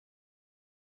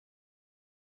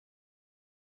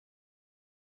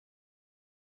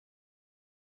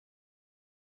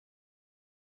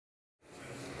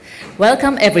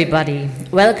Welcome everybody.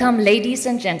 Welcome ladies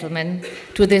and gentlemen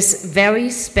to this very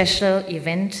special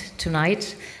event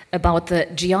tonight about the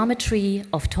geometry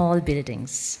of tall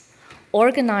buildings,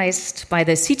 organized by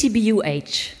the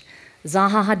CTBUH,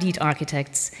 Zaha Hadid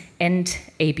Architects and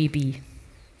ABB.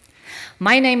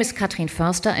 My name is Katrin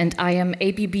Förster and I am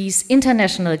ABB's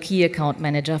International Key Account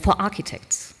Manager for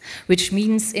Architects, which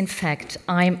means, in fact,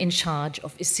 I'm in charge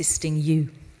of assisting you.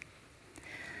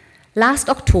 Last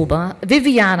October,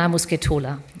 Viviana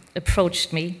Muscetola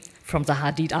approached me from the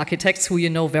Hadid Architects, who you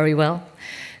know very well,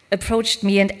 approached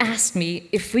me and asked me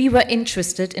if we were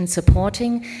interested in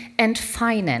supporting and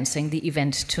financing the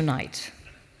event tonight.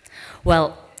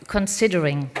 Well,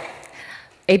 considering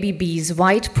ABB's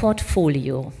wide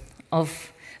portfolio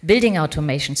of building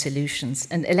automation solutions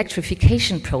and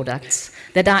electrification products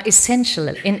that are essential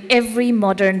in every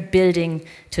modern building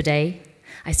today,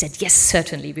 I said, yes,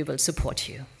 certainly we will support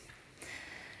you.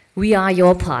 We are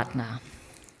your partner.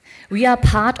 We are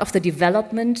part of the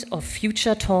development of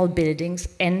future tall buildings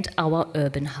and our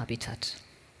urban habitat.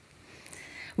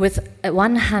 With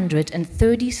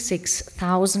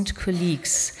 136,000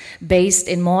 colleagues based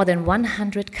in more than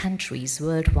 100 countries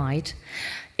worldwide,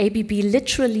 ABB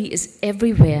literally is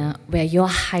everywhere where your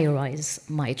high-rise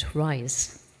might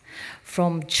rise.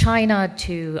 From China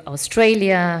to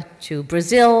Australia, to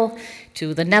Brazil,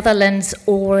 to the Netherlands,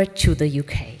 or to the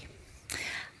UK.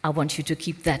 I want you to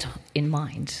keep that in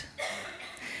mind.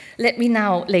 Let me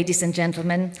now, ladies and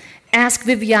gentlemen, ask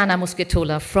Viviana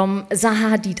Muscetola from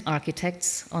Zaha Hadid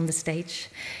Architects on the stage.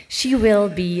 She will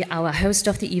be our host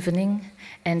of the evening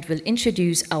and will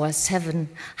introduce our 7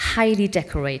 highly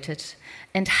decorated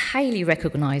and highly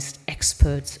recognized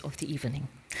experts of the evening.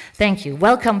 Thank you.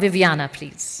 Welcome, Viviana,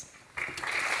 please.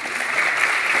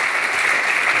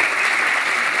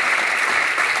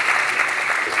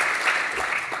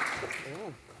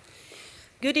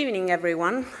 Good evening,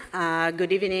 everyone.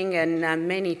 Good evening, and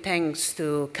many thanks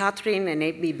to Katrin and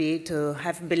ABB to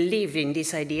have believed in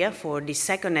this idea for the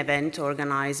second event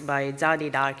organized by Zaha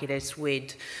Hadid Architects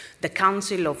with the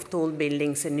Council of Tall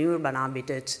Buildings and Urban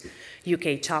Habitats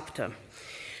UK chapter.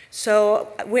 So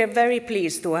we're very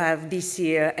pleased to have this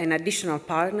year an additional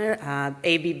partner,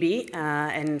 ABB,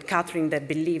 and Katrin, that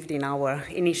believed in our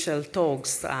initial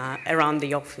talks around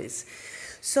the office.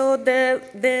 So the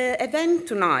event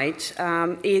tonight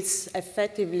is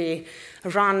effectively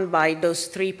run by those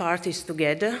 3 parties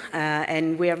together,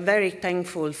 and we are very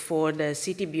thankful for the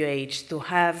CTBUH to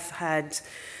have had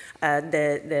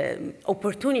the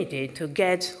opportunity to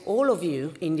get all of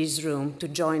you in this room to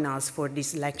join us for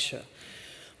this lecture.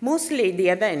 Mostly the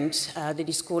event that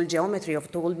is called Geometry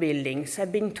of Tall Buildings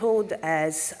have been thought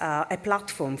as a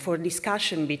platform for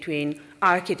discussion between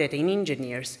architects and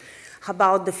engineers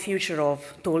about the future of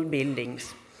tall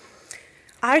buildings.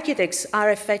 Architects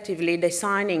are effectively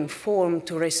designing form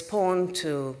to respond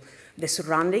to the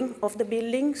surrounding of the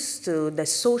buildings, to the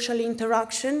social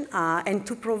interaction, and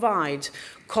to provide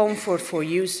comfort for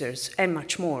users, and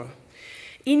much more.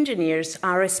 Engineers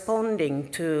are responding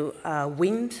to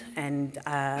wind and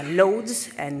loads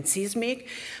and seismic,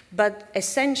 but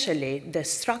essentially the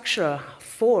structural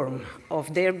form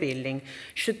of their building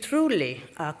should truly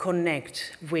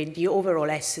connect with the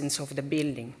overall essence of the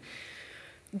building.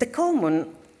 The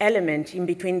common element in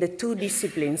between the 2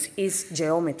 disciplines is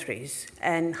geometries,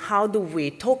 and how do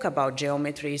we talk about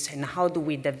geometries and how do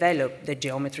we develop the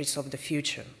geometries of the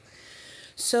future.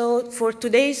 So for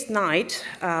today's night,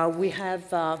 we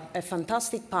have a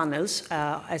fantastic panels,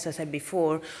 as I said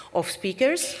before, of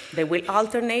speakers. They will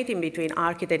alternate in between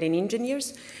architects and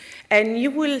engineers. And you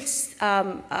will,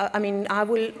 I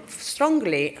will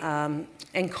strongly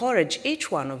encourage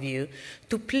each one of you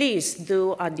to please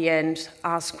do at the end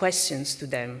ask questions to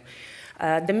them.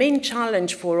 The main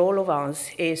challenge for all of us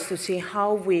is to see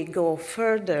how we go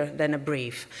further than a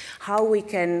brief, how we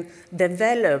can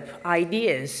develop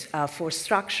ideas for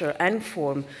structure and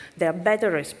form that are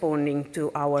better responding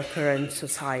to our current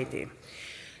society.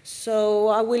 So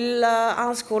I will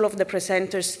ask all of the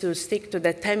presenters to stick to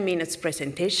the 10 minutes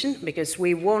presentation because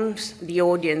we want the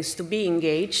audience to be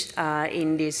engaged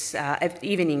in this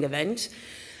evening event.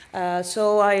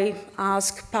 So I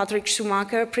ask Patrick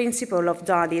Schumacher, Principal of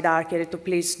Zaha Hadid Architects, to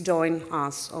please join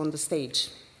us on the stage.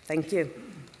 Thank you.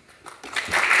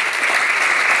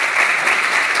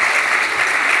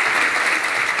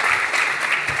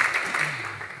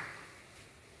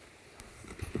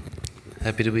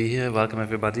 Happy to be here. Welcome,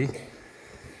 everybody.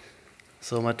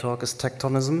 So my talk is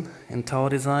Tectonism in Tower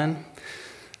Design.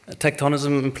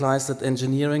 Tectonism implies that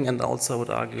engineering and also, I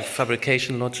would argue,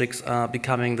 fabrication logics are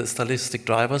becoming the stylistic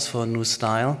drivers for a new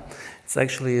style. It's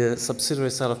actually a subsidiary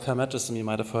cell of parametrism you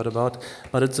might have heard about,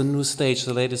 but it's a new stage,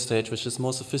 the latest stage, which is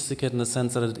more sophisticated in the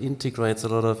sense that it integrates a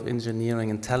lot of engineering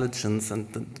intelligence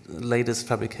and the latest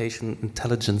fabrication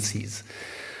intelligences.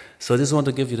 So I just want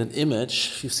to give you an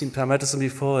image. If you've seen parametrism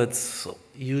before, it's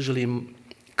usually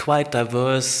quite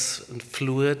diverse and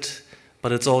fluid,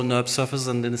 but it's all NURB surfaces,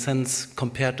 and in a sense,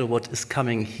 compared to what is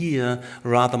coming here,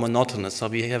 rather monotonous. So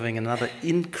we're having another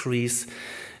increase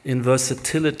in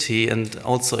versatility and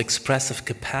also expressive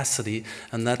capacity,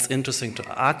 and that's interesting to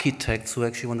architects who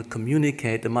actually want to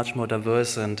communicate a much more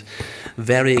diverse and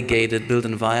variegated built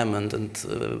environment and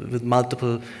with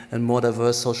multiple and more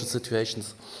diverse social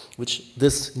situations, which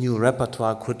this new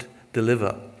repertoire could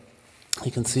deliver. You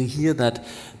can see here that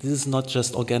this is not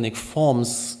just organic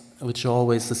forms, which are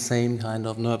always the same kind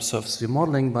of NURB surface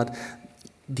remodeling, but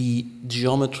the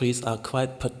geometries are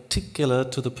quite particular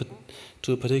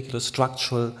to a particular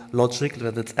structural logic,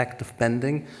 whether it's active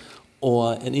bending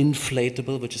or an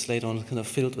inflatable, which is later on kind of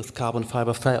filled with carbon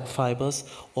fiber fibers,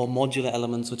 or modular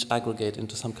elements which aggregate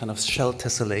into some kind of shell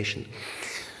tessellation.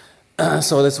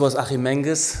 So this was Achim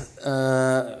Menges,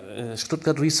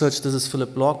 Stuttgart research. This is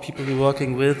Philip Bloch, people we're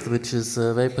working with, which is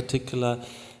a very particular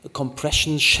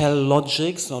compression shell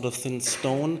logics out of thin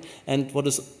stone. And what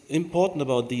is important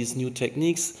about these new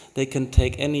techniques, they can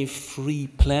take any free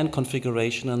plan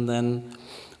configuration and then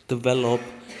develop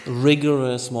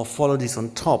rigorous morphologies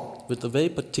on top with a very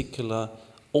particular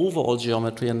overall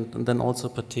geometry and then also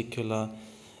particular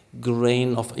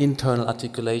grain of internal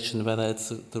articulation, whether it's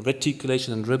the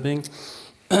reticulation and ribbing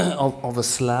of a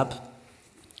slab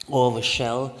or of a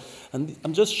shell. And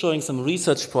I'm just showing some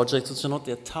research projects, which are not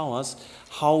their towers,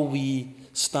 how we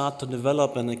start to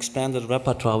develop an expanded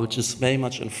repertoire, which is very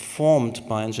much informed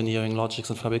by engineering logics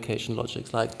and fabrication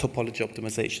logics, like topology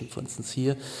optimization, for instance,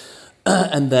 here,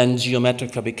 and then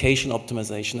geometric fabrication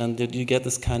optimization. And you get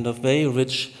this kind of very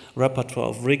rich repertoire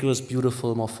of rigorous,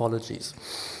 beautiful morphologies.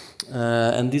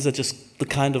 And these are just the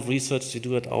kind of research we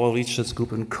do at our research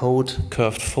group in code,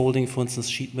 curved folding, for instance,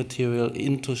 sheet material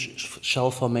into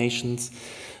shell formations,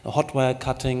 hot wire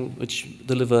cutting, which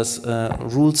delivers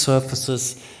ruled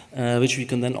surfaces, which we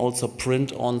can then also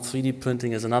print on. 3D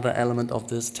printing is another element of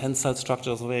this. Tensile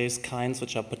structures of various kinds,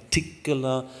 which are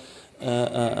particular,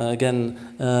 equilibrium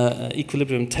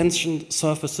tension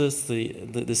surfaces,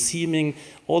 the seaming.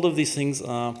 All of these things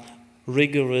are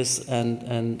rigorous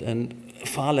and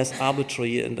far less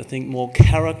arbitrary, and I think more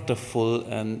characterful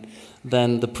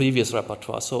than the previous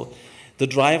repertoire. So the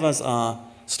drivers are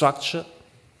structure,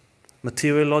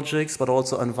 material logics, but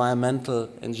also environmental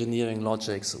engineering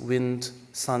logics, wind,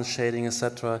 sun shading,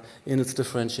 etc., in its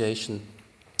differentiation.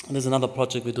 And there's another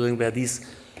project we're doing where these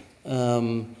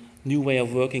new way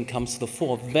of working comes to the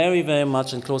fore, very, very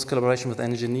much in close collaboration with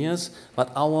engineers,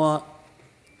 but our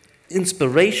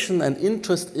inspiration and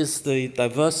interest is the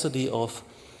diversity of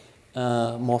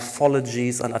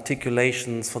morphologies and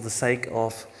articulations for the sake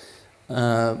of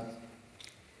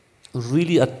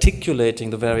really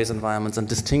articulating the various environments and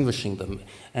distinguishing them,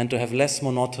 and to have less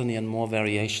monotony and more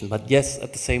variation, but yes,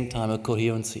 at the same time, a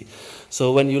coherency.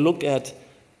 So when you look at,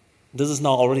 this is now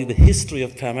already the history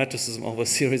of parametricism over a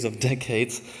series of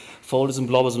decades, foldism,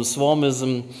 blobism,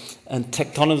 swarmism, and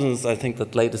tectonism is, I think,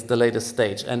 the latest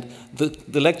stage. And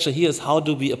the lecture here is how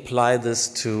do we apply this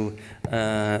to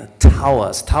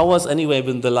towers. Towers, anyway,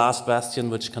 been the last bastion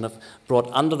which kind of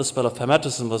brought under the spell of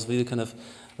parametricism, was really kind of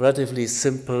relatively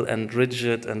simple and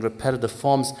rigid and repetitive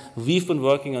forms. We've been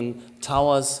working on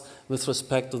towers with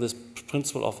respect to this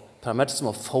principle of parametricism,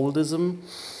 of foldism,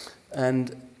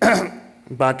 and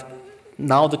but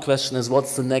now the question is,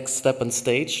 what's the next step and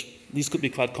stage? These could be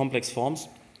quite complex forms,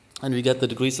 and we get the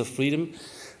degrees of freedom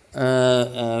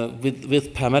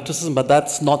with parametricism, but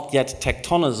that's not yet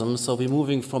tectonism, so we're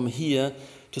moving from here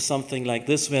to something like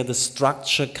this, where the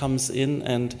structure comes in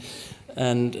and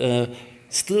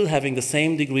still having the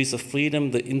same degrees of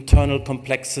freedom, the internal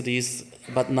complexities,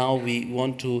 but now we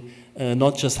want to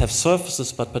not just have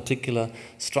surfaces, but particular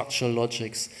structural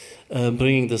logics,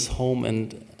 bringing this home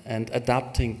and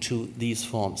adapting to these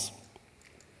forms.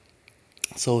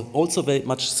 So also very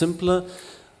much simpler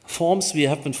forms. We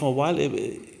have been for a while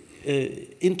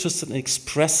interested in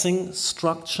expressing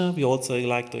structure. We also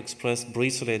like to express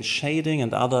bristle and shading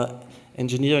and other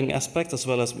engineering aspects as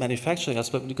well as manufacturing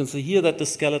aspects. You can see here that the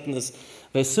skeleton is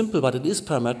very simple, but it is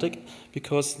parametric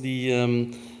because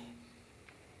the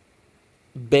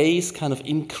base kind of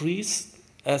increase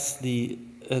as the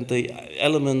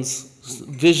elements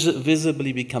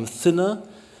visibly become thinner,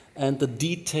 and the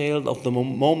detail of the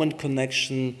moment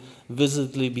connection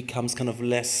visibly becomes kind of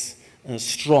less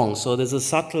strong. So there's a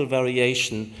subtle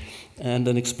variation and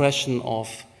an expression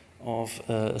of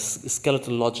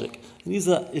skeletal logic. And these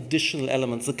are additional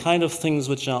elements, the kind of things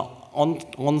which are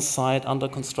on site, under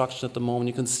construction at the moment.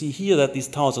 You can see here that these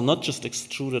towers are not just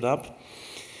extruded up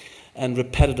and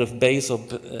repetitive base,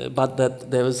 but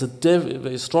that there is a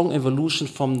very strong evolution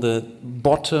from the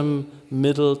bottom,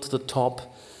 middle to the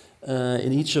top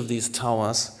in each of these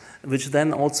towers, which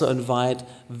then also invite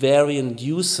variant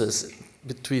uses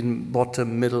between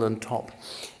bottom, middle, and top.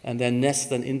 And then nest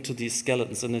then into these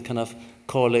skeletons in a kind of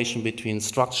correlation between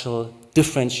structural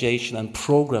differentiation and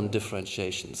program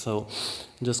differentiation. So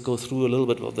I'll just go through a little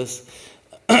bit of this,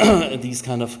 these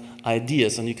kind of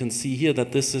ideas. And you can see here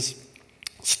that this is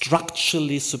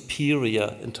structurally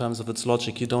superior in terms of its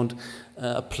logic. You don't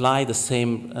apply the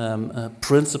same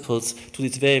principles to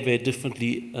these very, very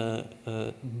differently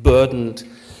burdened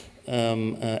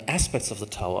aspects of the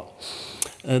tower.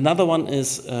 Another one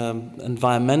is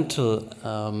environmental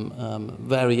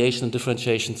variation and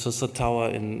differentiation. So it's a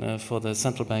tower for the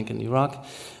central bank in Iraq.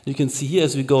 You can see here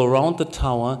as we go around the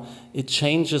tower, it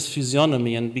changes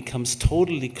physiognomy and becomes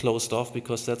totally closed off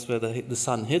because that's where the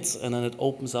sun hits, and then it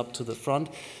opens up to the front.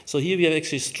 So here we have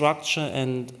actually structure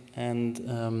and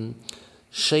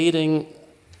shading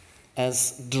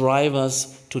as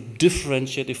drivers to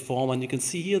differentiate the form, and you can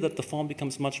see here that the form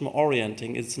becomes much more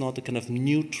orienting. It's not a kind of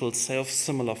neutral,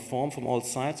 self-similar form from all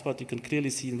sides, but you can clearly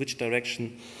see in which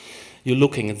direction you're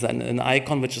looking. It's an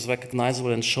icon which is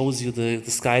recognizable and shows you the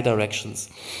sky directions.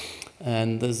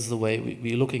 And this is the way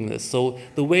we're looking at this. So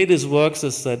the way this works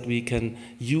is that we can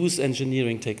use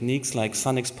engineering techniques like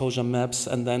sun exposure maps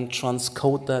and then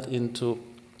transcode that into,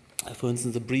 for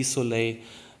instance, the brise-soleil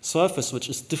surface, which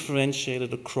is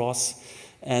differentiated across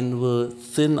and will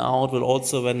thin out, will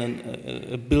also, when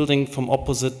a building from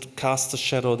opposite casts a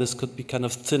shadow, this could be kind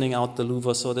of thinning out the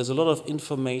louver. So there's a lot of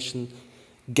information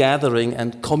gathering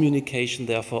and communication,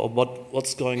 therefore, of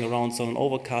what's going around. So on an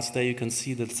overcast day, you can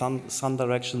see the sun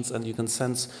directions and you can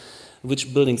sense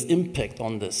which buildings impact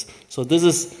on this. So this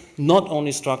is not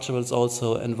only structural, it's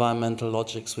also environmental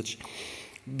logics, which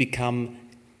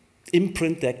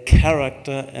imprint their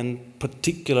character and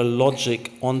particular logic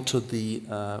onto the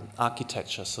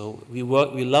architecture. So we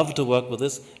love to work with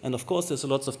this, and of course there's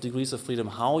lots of degrees of freedom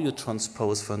how you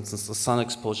transpose, for instance, the sun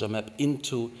exposure map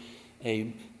into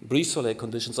a brise-soleil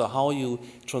conditions, or how you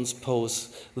transpose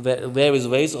various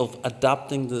ways of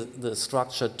adapting the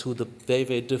structure to the very,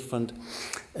 very different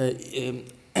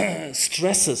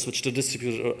stresses which are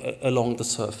distributed along the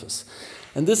surface.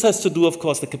 And this has to do, of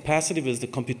course, the capacity with the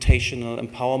computational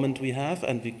empowerment we have,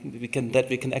 and we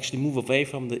can actually move away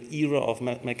from the era of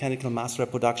mechanical mass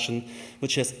reproduction,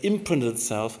 which has imprinted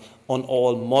itself on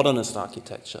all modernist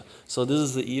architecture. So this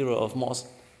is the era of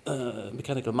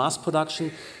mechanical mass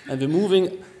production, and we're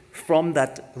moving from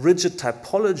that rigid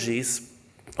typologies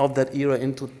of that era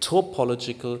into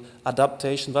topological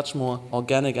adaptation, much more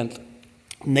organic and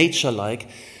nature-like.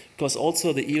 Because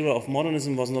also the era of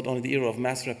modernism was not only the era of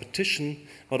mass repetition,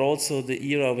 but also the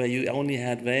era where you only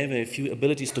had very, very few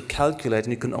abilities to calculate,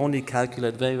 and you can only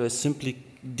calculate very, very simply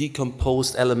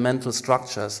decomposed elemental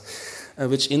structures,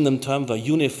 which in them term were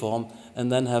uniform,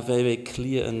 and then have very, very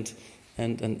clear and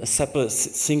a separate,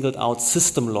 singled out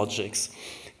system logics,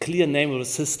 clear nameable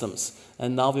systems.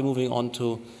 And now we're moving on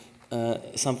to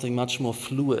something much more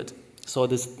fluid. So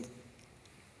this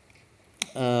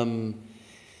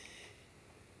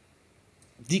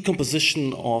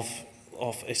decomposition of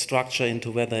a structure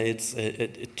into whether it's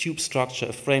a tube structure,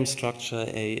 a frame structure,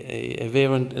 a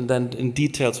variant, and then in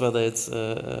details whether it's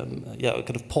a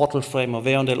kind of portal frame or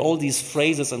variant, all these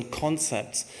phrases and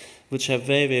concepts which have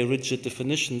very, very rigid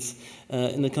definitions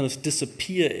and they kind of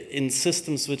disappear in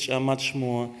systems which are much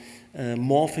more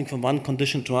morphing from one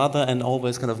condition to other and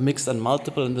always kind of mixed and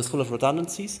multiple and is full of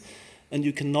redundancies. And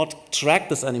you cannot track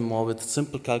this anymore with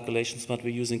simple calculations, but we're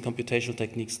using computational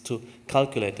techniques to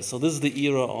calculate this. So this is the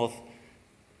era of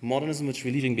modernism, which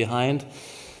we're leaving behind.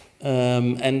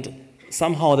 And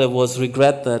somehow there was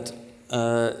regret that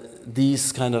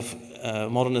these kind of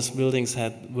modernist buildings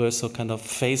were so kind of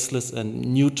faceless and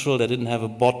neutral. They didn't have a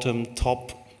bottom,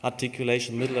 top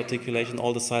articulation, middle articulation.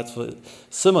 All the sides were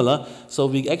similar. So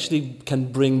we actually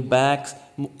can bring back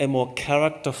a more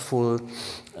characterful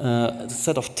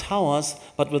set of towers,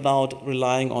 but without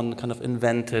relying on kind of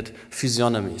invented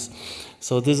physiognomies.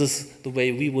 So this is the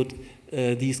way we would,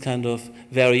 these kind of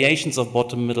variations of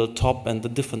bottom, middle, top, and the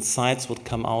different sides would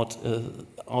come out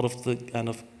of the kind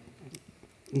of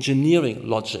engineering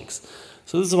logics.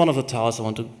 So this is one of the towers I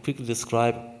want to quickly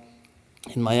describe.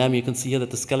 In Miami, you can see here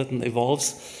that the skeleton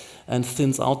evolves and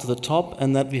thins out to the top,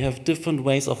 and that we have different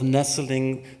ways of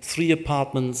nestling 3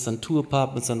 apartments and 2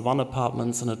 apartments and 1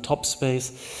 apartment in a top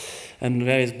space. and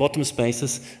various bottom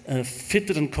spaces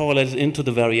fitted and correlated into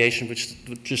the variation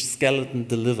which skeleton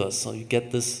delivers. So you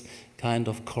get this kind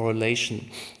of correlation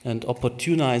and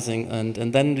opportunizing,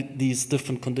 and then these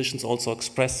different conditions also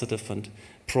express the different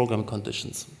program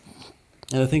conditions.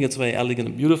 And I think it's very elegant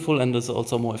and beautiful, and is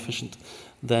also more efficient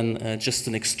than just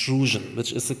an extrusion,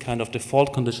 which is a kind of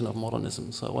default condition of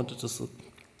modernism. So I wanted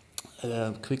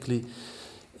to quickly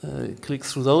click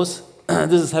through those.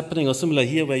 This is happening or similar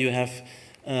here, where you have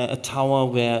a tower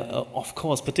where, of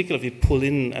course, particularly if you pull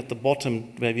in at the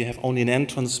bottom, where we have only an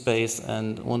entrance space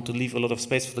and want to leave a lot of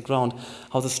space for the ground,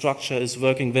 how the structure is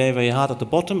working very, very hard at the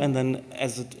bottom, and then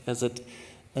as it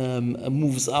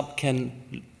moves up, can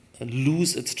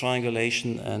lose its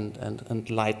triangulation and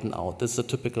lighten out. This is a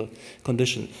typical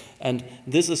condition. And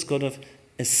this is kind of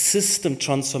a system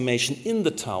transformation in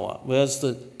the tower, whereas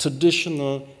the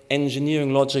traditional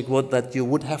engineering logic would that you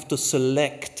would have to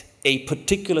select a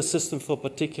particular system for a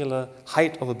particular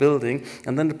height of a building,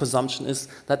 and then the presumption is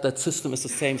that that system is the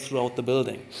same throughout the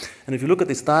building. And if you look at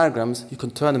these diagrams, you can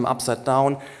turn them upside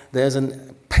down. There's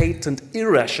a patent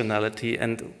irrationality,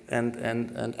 and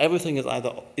everything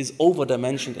is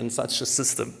over-dimensioned in such a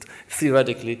system,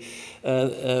 theoretically.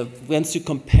 Once you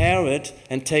compare it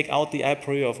and take out the a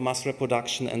priori of mass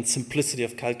reproduction and simplicity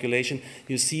of calculation,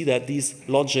 you see that these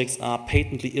logics are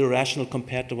patently irrational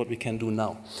compared to what we can do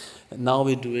now. Now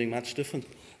we're doing much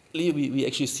differently. We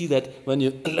actually see that when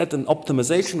you let an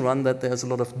optimization run, that there's a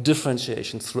lot of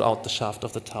differentiation throughout the shaft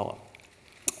of the tower.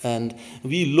 And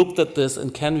we looked at this,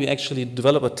 and can we actually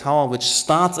develop a tower which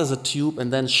starts as a tube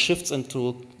and then shifts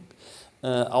into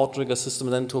outrigger system,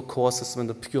 and then to a core system and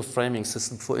a pure framing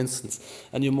system, for instance,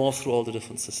 and you morph through all the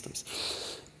different systems.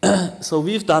 So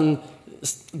we've done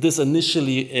this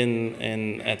initially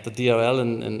at the DRL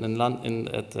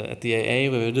at the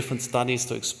AA, where we have different studies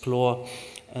to explore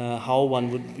how one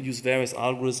would use various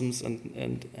algorithms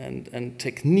and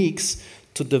techniques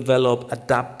to develop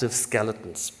adaptive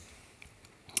skeletons.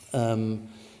 And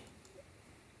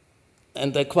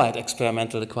they're quite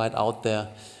experimental, they're quite out there.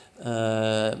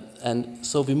 And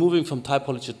so we're moving from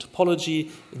typology to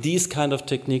topology. These kind of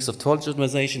techniques of topology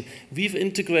optimization, we've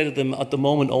integrated them at the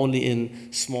moment only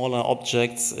in smaller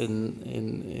objects,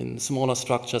 in smaller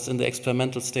structures. In the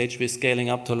experimental stage, we're scaling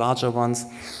up to larger ones.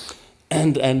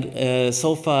 And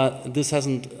so far, this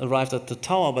hasn't arrived at the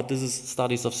tower, but this is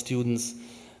studies of students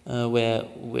where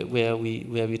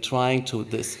we're trying to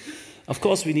this. Of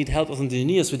course, we need help of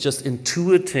engineers. We're just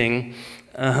intuiting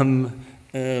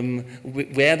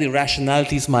where the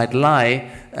rationalities might lie,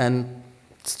 and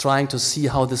trying to see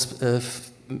how this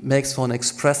makes for an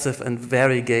expressive and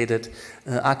variegated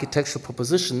architectural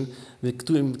proposition. We're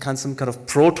doing some kind of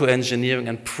proto-engineering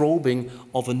and probing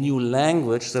of a new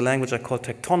language, the language I call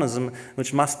tectonism,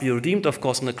 which must be redeemed, of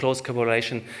course, in a close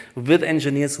collaboration with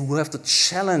engineers who have to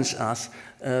challenge us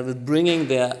with bringing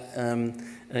their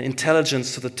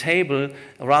intelligence to the table,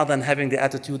 rather than having the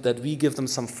attitude that we give them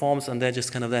some forms and they're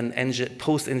just kind of then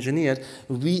post-engineered.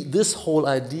 This whole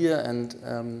idea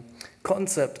and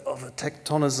concept of a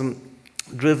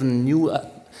tectonism-driven new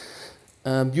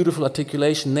beautiful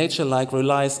articulation, nature-like,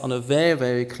 relies on a very,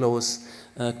 very close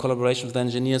collaboration with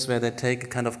engineers, where they take a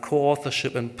kind of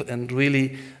co-authorship and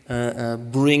really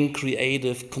bring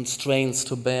creative constraints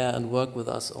to bear and work with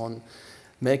us on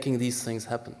making these things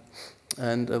happen.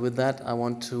 And with that, I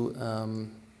want to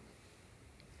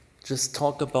just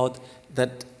talk about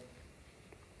that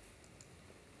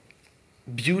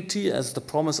beauty as the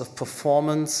promise of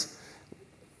performance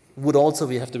would also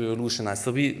have to be revolutionized.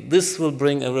 So this will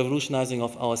bring a revolutionizing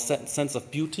of our sense of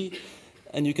beauty.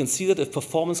 And you can see that if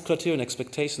performance criteria and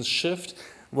expectations shift,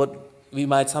 we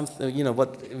might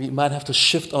have to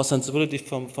shift our sensibility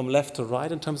from left to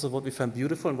right in terms of what we find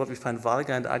beautiful and what we find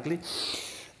vulgar and ugly.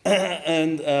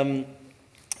 And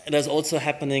that's also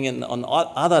happening on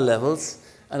other levels,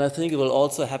 and I think it will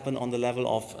also happen on the level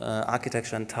of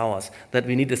architecture and towers, that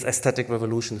we need this aesthetic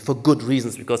revolution for good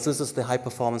reasons, because this is the high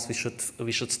performance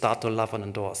we should start to love and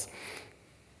endorse.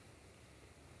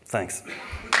 Thanks.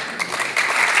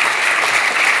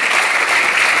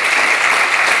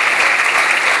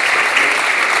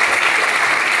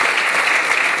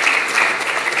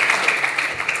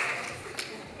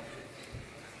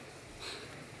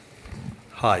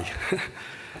 Hi.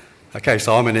 Okay,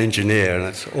 so I'm an engineer, and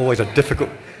it's always difficult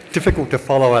to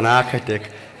follow an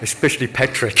architect, especially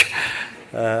Patrick.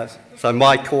 So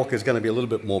my talk is going to be a little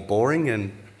bit more boring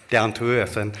and down to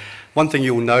earth. And one thing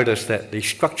you'll notice that the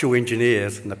structural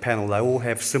engineers in the panel, they all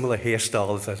have similar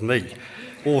hairstyles as me,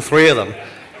 all three of them.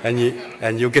 And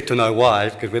you'll get to know why,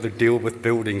 because we're to deal with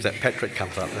buildings that Patrick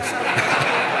comes up with.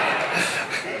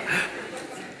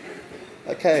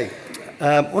 Okay.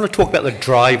 I want to talk about the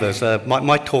drivers.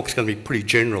 My talk's going to be pretty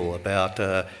general about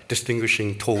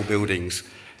distinguishing tall buildings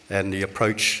and the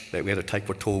approach that we have to take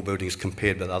for tall buildings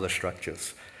compared with other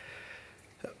structures.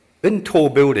 In tall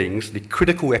buildings, the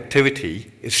critical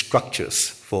activity is structures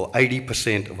for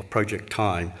 80% of a project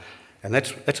time, and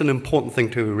that's an important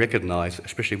thing to recognise,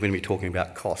 especially when we're talking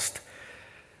about cost.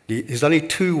 There's only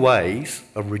two ways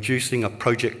of reducing a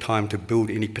project time to build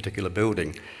any particular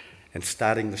building, and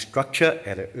starting the structure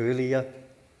at an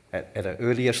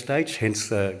earlier stage,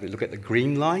 hence we look at the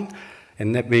green line,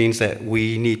 and that means that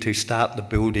we need to start the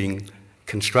building,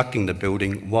 constructing the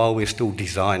building while we're still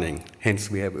designing,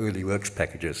 hence we have early works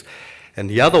packages. And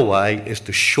the other way is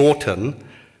to shorten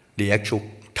the actual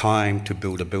time to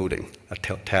build a building, a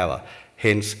tower,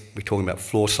 hence we're talking about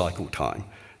floor cycle time.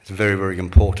 It's very, very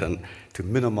important to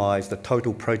minimise the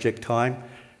total project time,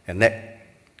 and that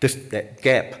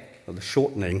gap of the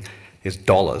shortening is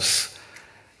dollars.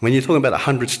 When you're talking about a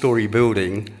 100-storey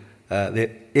building,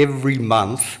 that every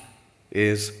month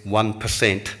is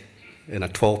 1% in a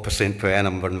 12% per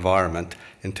annum environment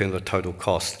in terms of total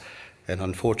cost. And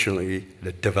unfortunately,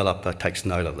 the developer takes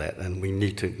note of that, and we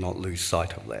need to not lose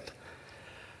sight of that.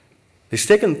 The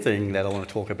second thing that I want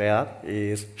to talk about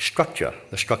is structure,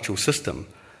 the structural system.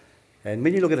 And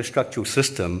when you look at a structural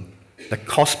system, the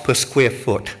cost per square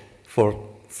foot for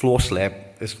floor slab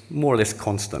is more or less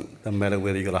constant, no matter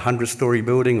whether you've got a 100-storey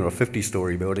building or a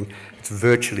 50-storey building, it's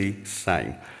virtually the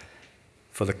same.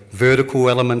 For the vertical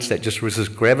elements that just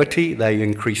resist gravity, they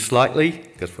increase slightly,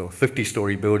 because for a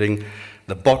 50-storey building,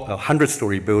 a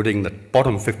 100-storey building, the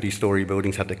bottom 50-storey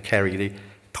buildings have to carry the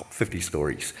top 50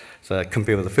 stories. So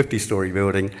compared with a 50-storey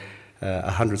building,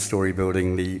 a 100-storey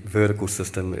building, the vertical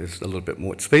system is a little bit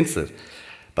more expensive.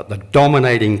 But the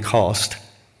dominating cost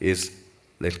is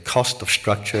the cost of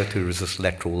structure to resist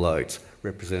lateral loads,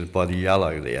 represented by the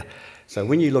yellow there. So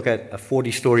when you look at a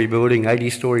 40-storey building,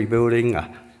 80-storey building, a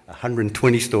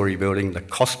 120-storey building, the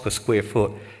cost per square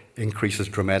foot increases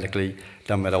dramatically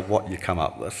no matter what you come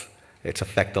up with. It's a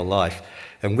fact of life.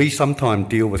 And we sometimes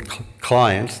deal with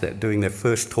clients that are doing their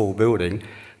first tall building,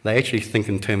 they actually think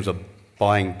in terms of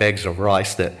buying bags of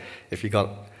rice, that if you've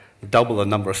got double the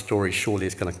number of stories, surely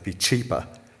it's going to be cheaper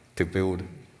to build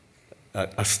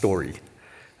a story.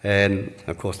 And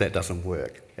of course that doesn't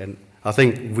work. And I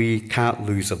think we can't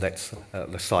lose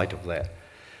the sight of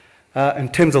that. In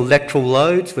terms of lateral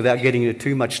loads, without getting into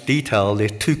too much detail, there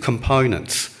are two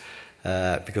components.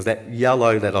 Because that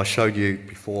yellow that I showed you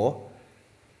before,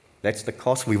 that's the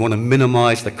cost. We want to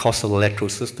minimise the cost of the lateral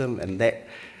system, and that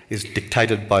is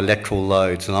dictated by lateral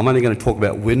loads. And I'm only going to talk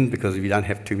about wind because we don't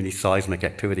have too many seismic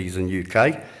activities in the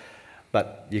UK.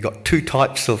 But you've got two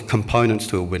types of components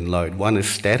to a wind load. One is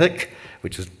static,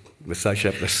 which is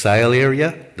associated with the sail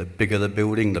area. The bigger the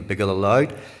building, the bigger the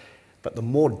load. But the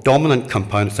more dominant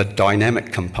component is a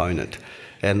dynamic component.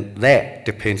 And that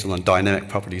depends on the dynamic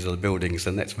properties of the buildings,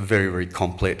 and that's very, very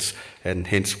complex. And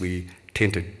hence we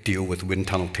tend to deal with wind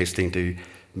tunnel testing to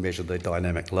measure the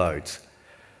dynamic loads.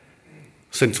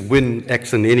 Since wind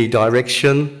acts in any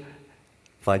direction,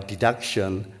 by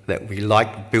deduction, that we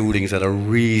like buildings that are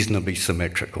reasonably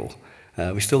symmetrical.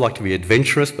 We still like to be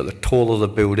adventurous, but the taller the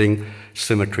building,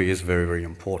 symmetry is very, very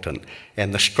important.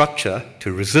 And the structure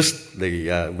to resist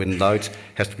the wind loads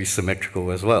has to be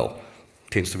symmetrical as well.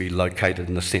 It tends to be located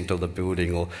in the centre of the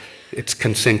building, or it's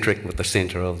concentric with the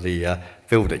centre of the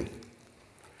building.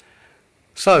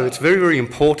 So it's very, very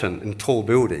important in tall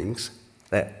buildings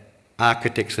that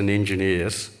architects and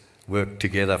engineers work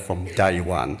together from day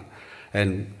one.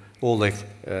 And all the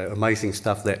amazing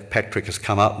stuff that Patrick has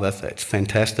come up with, it's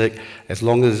fantastic, as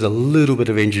long as there's a little bit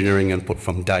of engineering input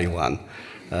from day one,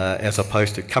 as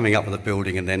opposed to coming up with a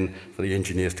building and then for the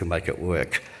engineers to make it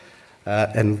work.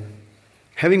 And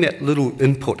having that little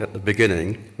input at the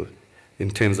beginning, in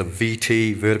terms of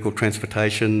VT, vertical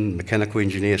transportation, mechanical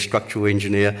engineer, structural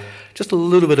engineer, just a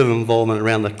little bit of involvement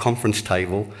around the conference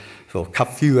table for a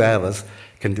few hours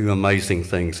can do amazing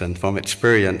things. And from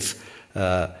experience,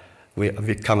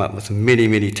 we've come up with many,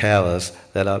 many towers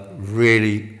that are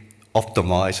really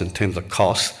optimised in terms of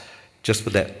cost, just for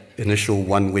that initial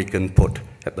 1 week input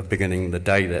at the beginning, the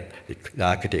day that the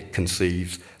architect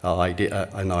conceives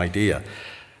an idea.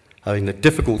 I mean, the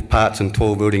difficult parts in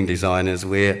tall building design is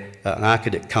where an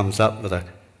architect comes up with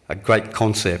a great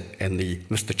concept, and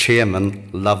Mr. Chairman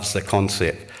loves the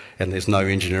concept, and there's no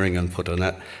engineering input in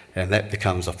it, and that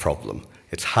becomes a problem.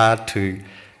 It's hard to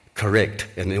correct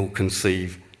an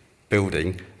ill-conceived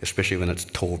building, especially when it's a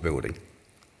tall building,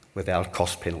 without a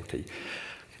cost penalty.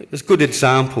 There's good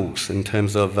examples in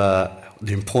terms of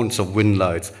the importance of wind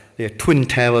loads. There are twin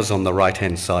towers on the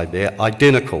right-hand side there,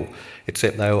 identical,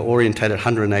 except they were orientated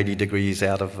 180 degrees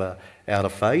out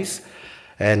of phase.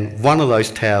 And one of those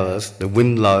towers, the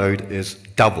wind load is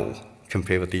double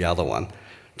compared with the other one,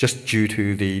 just due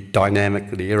to the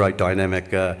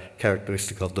aerodynamic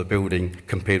characteristic of the building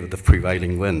compared with the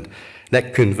prevailing wind.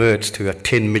 That converts to a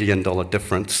 $10 million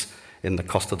difference in the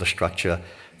cost of the structure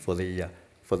for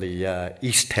the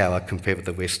east tower compared with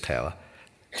the west tower,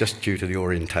 just due to the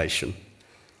orientation.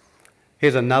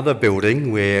 Here's another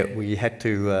building where we had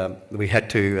to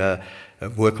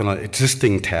work on an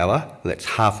existing tower that's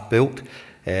half built,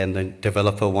 and the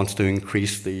developer wants to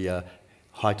increase the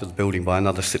height of the building by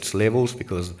another 6 levels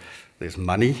because there's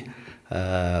money.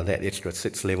 That extra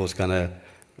 6 levels is going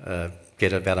to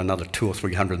get about another $200 or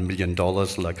 $300 million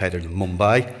located in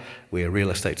Mumbai, where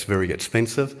real estate's very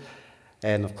expensive.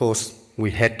 And of course, we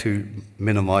had to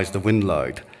minimise the wind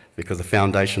load because the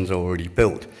foundations are already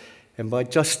built. And by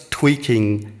just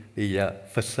tweaking the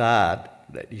facade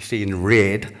that you see in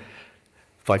red,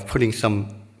 by putting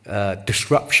some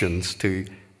disruptions to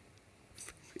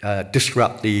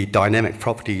disrupt the dynamic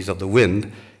properties of the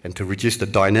wind and to reduce the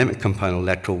dynamic component of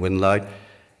lateral wind load,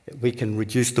 we can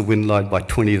reduce the wind load by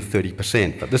 20 to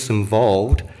 30%. But this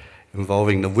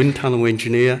involving the wind tunnel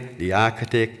engineer, the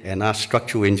architect, and our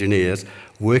structural engineers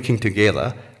working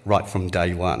together right from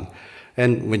day one.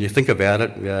 And when you think about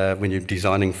it, when you're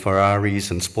designing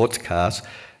Ferraris and sports cars,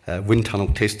 wind tunnel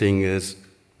testing is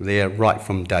there right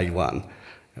from day one.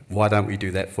 Why don't we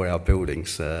do that for our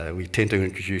buildings? We tend to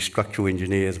introduce structural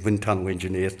engineers, wind tunnel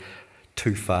engineers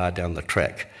too far down the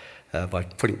track. By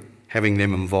having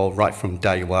them involved right from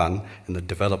day one and the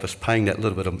developers paying that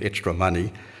little bit of extra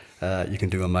money, you can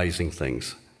do amazing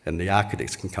things. And the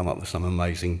architects can come up with some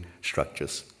amazing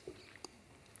structures.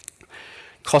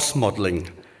 Cost modelling.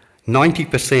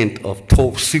 90%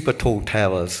 of super tall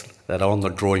towers that are on the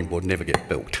drawing board never get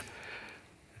built.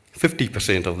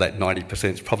 50% of that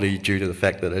 90% is probably due to the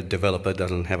fact that a developer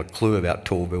doesn't have a clue about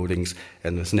tall buildings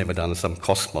and has never done some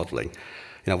cost modelling.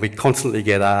 You know, we constantly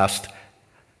get asked,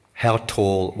 how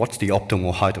tall, what's the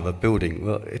optimal height of a building?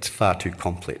 Well, it's far too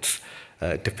complex.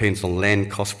 It depends on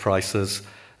land cost prices,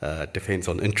 depends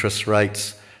on interest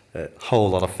rates, a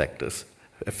whole lot of factors.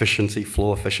 Efficiency,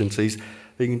 floor efficiencies.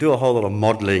 You can do a whole lot of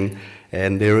modelling,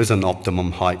 and there is an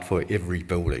optimum height for every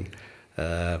building.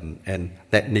 And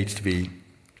that needs to be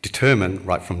determined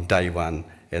right from day one,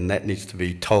 and that needs to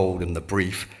be told in the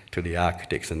brief to the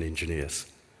architects and engineers.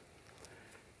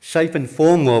 Shape and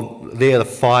form, well, there are the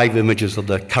 5 images of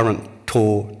the current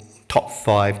top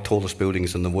 5 tallest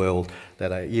buildings in the world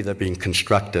that are either being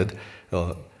constructed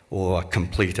or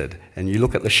completed. And you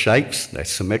look at the shapes, they're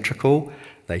symmetrical,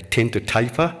 they tend to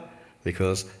taper,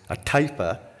 because a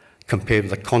taper compared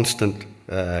with a constant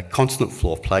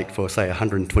floor plate for, say, a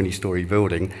 120-storey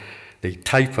building, the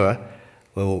taper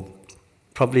will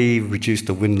probably reduce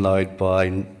the wind load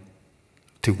to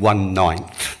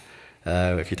 1/9.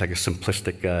 If you take a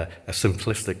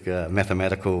simplistic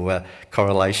mathematical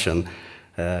correlation,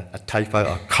 a taper,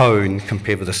 a cone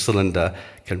compared with a cylinder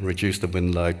can reduce the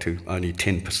wind load to only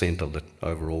 10% of the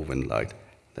overall wind load.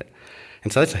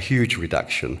 And so that's a huge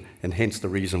reduction, and hence the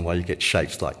reason why you get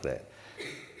shapes like that.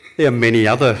 There are many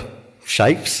other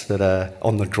shapes that are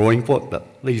on the drawing board, but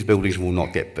these buildings will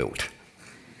not get built,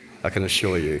 I can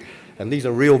assure you. And these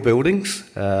are real buildings,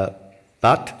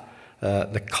 but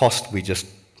the cost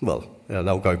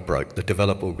they'll go broke. The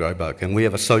developer will go broke. And we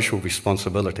have a social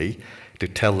responsibility to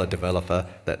tell the developer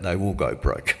that they will go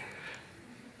broke.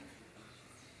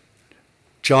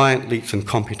 Giant leaps in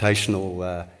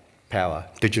computational power,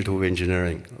 digital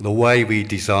engineering. The way we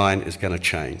design is going to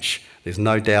change. There's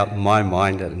no doubt in my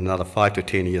mind that in another 5 to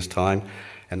 10 years' time,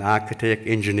 an architect,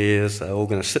 engineers are all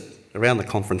going to sit around the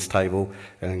conference table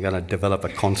and are going to develop a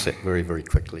concept very, very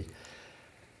quickly.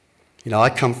 You know, I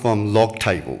come from log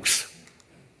tables,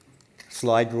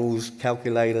 slide rules,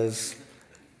 calculators,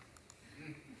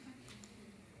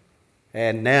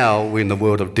 and now we're in the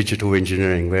world of digital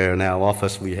engineering, where in our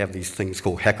office we have these things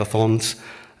called hackathons,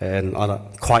 and I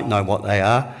don't quite know what they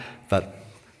are, but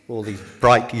all these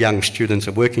bright young students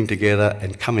are working together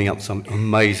and coming up with some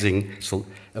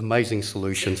amazing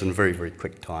solutions in very, very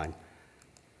quick time.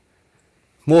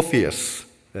 Morpheus,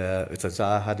 it's a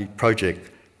Zaha Hadid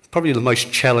project, probably the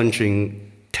most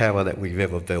challenging tower that we've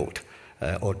ever built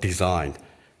or designed.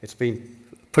 It's been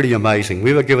pretty amazing.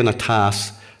 We were given a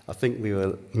task. I think we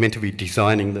were meant to be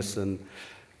designing this in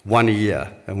 1 year,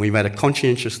 and we made a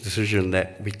conscientious decision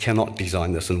that we cannot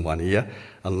design this in 1 year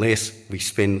unless we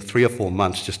spend 3 or 4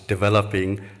 months just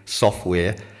developing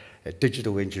software,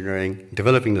 digital engineering,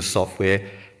 developing the software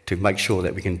to make sure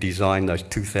that we can design those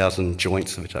 2,000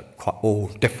 joints, which are quite all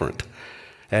different.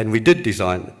 And we did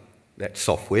design that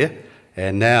software,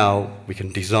 and now we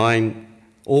can design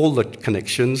all the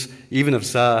connections. Even if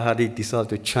Zaha Hadid decided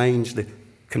to change the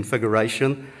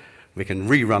configuration, we can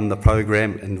rerun the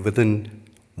program, and within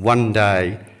one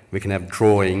day we can have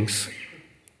drawings,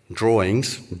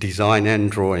 design and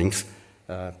drawings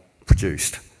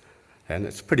produced. And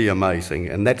it's pretty amazing,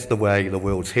 and that's the way the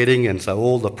world's heading, and so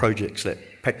all the projects that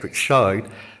Patrick showed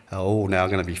are all now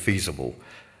going to be feasible.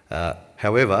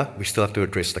 However, we still have to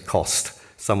address the cost.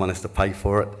 Someone has to pay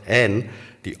for it, and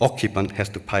the occupant has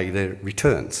to pay their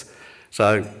returns.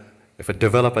 So if a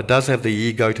developer does have the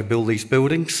ego to build these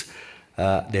buildings,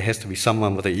 there has to be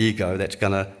someone with the ego that's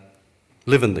going to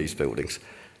live in these buildings.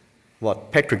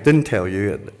 What Patrick didn't tell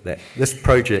you, that this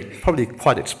project, probably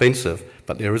quite expensive,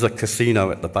 but there is a casino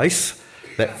at the base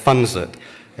that funds it.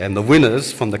 And the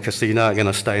winners from the casino are going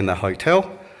to stay in the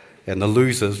hotel, and the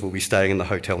losers will be staying in the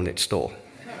hotel next door.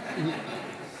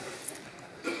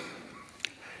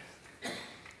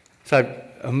 So,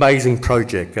 amazing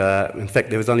project. In fact,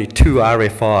 there was only 2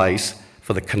 RFIs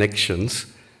for the connections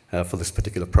for this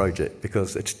particular project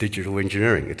because it's digital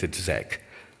engineering, it's exact,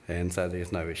 and so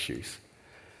there's no issues.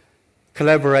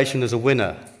 Collaboration is a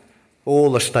winner.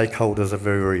 All the stakeholders are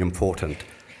very, very important.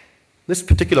 This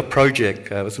particular project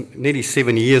was nearly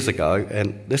 7 years ago,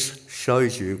 and this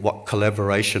shows you what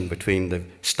collaboration between the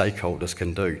stakeholders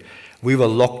can do. We were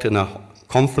locked in a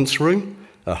conference room,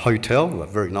 a hotel, a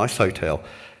very nice hotel.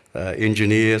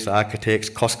 Engineers, architects,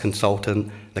 cost consultant,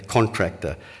 the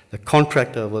contractor. The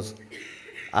contractor was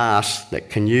asked that,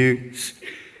 can you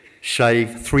shave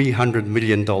 $300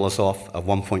 million off a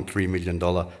 $1.3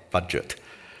 million budget?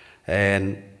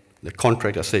 And the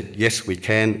contractor said, yes, we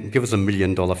can. Give us $1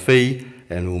 million fee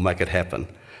and we'll make it happen.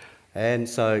 And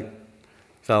so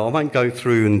I won't go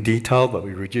through in detail, but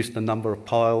we reduced the number of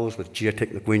piles with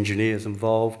geotechnical engineers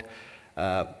involved.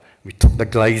 We took the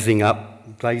glazing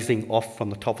off from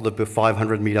the top of the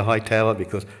 500-metre high tower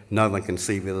because no one can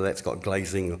see whether that's got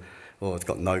glazing or it's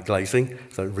got no glazing.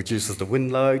 So it reduces the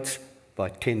wind loads by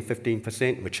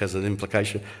 10-15%, which has an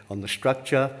implication on the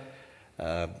structure.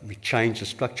 We changed the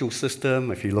structural system.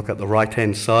 If you look at the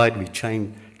right-hand side, we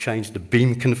changed the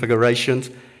beam configurations.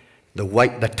 The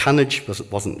weight, the tonnage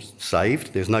wasn't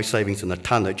saved. There's no savings in the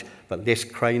tonnage, but less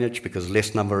craneage because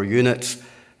less number of units.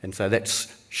 And so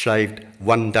that's shaved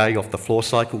 1 day off the floor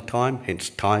cycle time, hence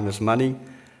time is money.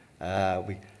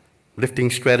 Lifting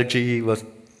strategy was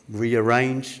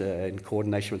rearranged in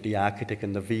coordination with the architect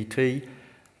and the VT.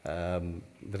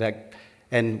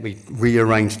 And we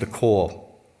rearranged the core,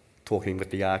 talking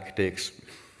with the architects,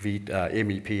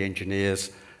 MEP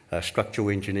engineers,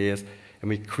 structural engineers, and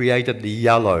we created the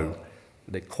yellow.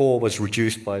 The core was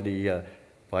reduced by the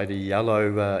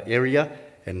yellow area,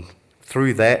 and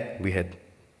through that we had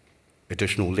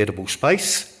additional lettable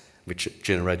space, which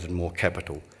generated more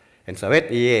capital. And so at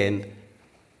the end,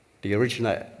 the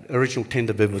original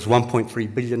tender bid was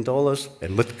 $1.3 billion,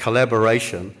 and with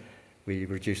collaboration, we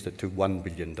reduced it to $1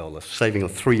 billion, saving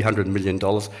of $300 million,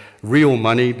 real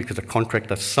money because the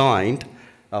contractor signed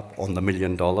up on the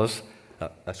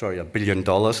 $1 billion.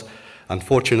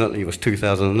 Unfortunately, it was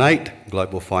 2008,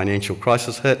 global financial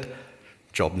crisis hit,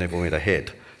 job never went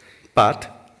ahead.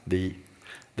 But the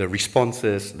response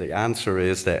is, the answer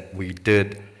is that we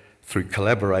did, through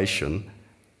collaboration,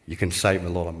 you can save a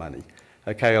lot of money.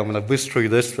 Okay, I'm going to whiz through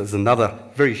this. There's another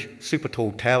very super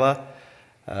tall tower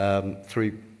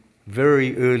through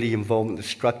very early involvement in the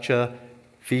structure,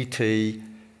 VT,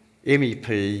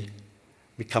 MEP.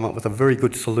 We come up with a very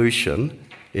good solution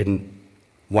in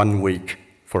 1 week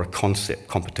for a concept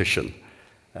competition.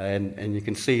 And you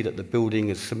can see that the building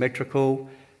is symmetrical,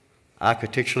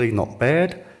 architecturally not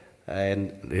bad,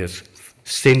 and there's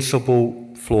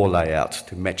sensible floor layouts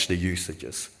to match the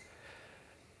usages.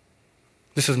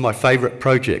 This is my favourite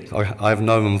project. I have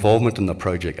no involvement in the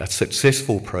project, a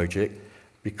successful project,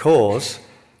 because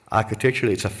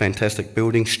architecturally it's a fantastic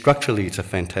building, structurally it's a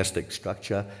fantastic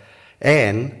structure,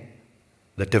 and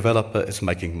the developer is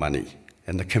making money,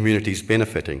 and the community is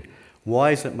benefiting.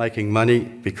 Why is it making money?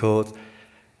 Because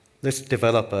this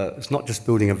developer is not just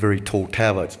building a very tall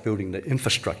tower, it's building the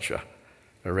infrastructure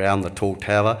around the tall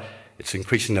tower. It's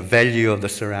increasing the value of the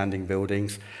surrounding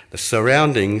buildings. The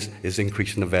surroundings is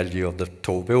increasing the value of the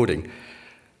tall building.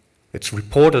 It's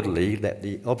reportedly that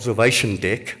the observation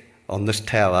deck on this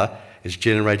tower is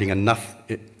generating enough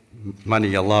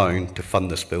money alone to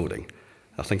fund this building.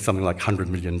 I think something like $100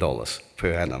 million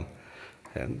per annum.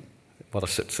 And what a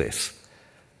success.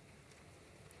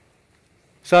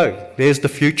 So there's the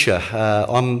future.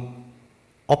 I'm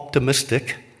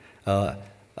optimistic.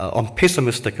 I'm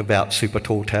pessimistic about super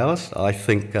tall towers. I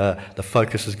think the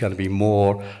focus is going to be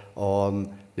more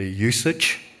on the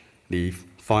usage, the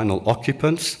final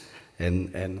occupants,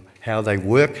 and how they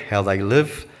work, how they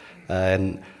live.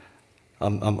 And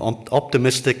I'm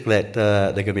optimistic that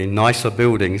they're going to be nicer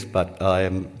buildings, but I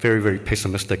am very, very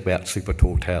pessimistic about super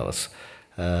tall towers.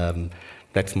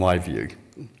 That's my view.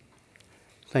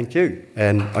 Thank you.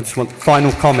 And I just want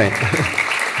final comment.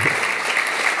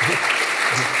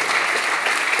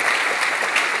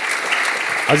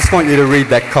 I just want you to read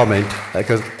that comment,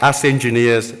 because us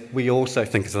engineers, we also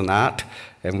think it's an art,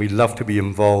 and we love to be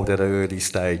involved at an early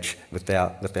stage with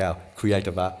our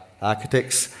creative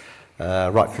architects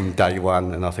right from day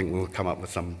one, and I think we'll come up with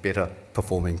some better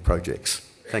performing projects.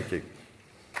 Thank you.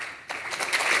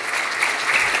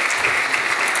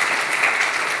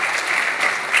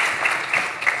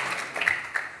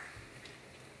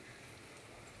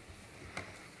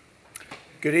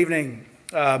 Good evening.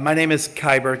 My name is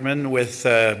Kai Bergman with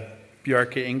Bjarke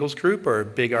Ingels Group, or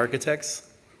Big Architects.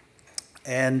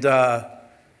 And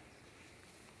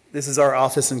this is our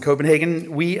office in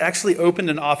Copenhagen. We actually opened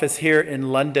an office here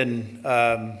in London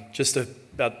just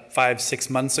about 5-6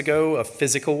 months ago, a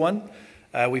physical one.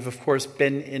 We've, of course,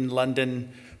 been in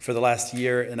London for the last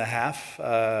year and a half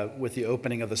with the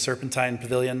opening of the Serpentine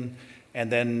Pavilion,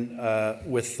 and then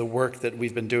with the work that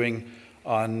we've been doing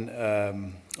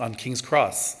on King's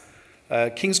Cross.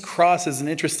 King's Cross is an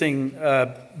interesting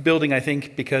building, I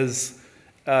think, because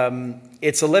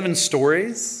it's 11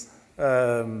 stories,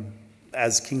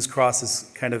 as King's Cross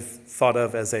is kind of thought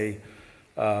of as a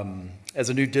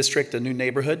new district, a new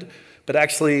neighborhood. But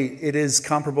actually, it is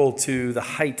comparable to the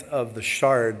height of the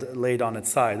Shard laid on its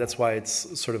side. That's why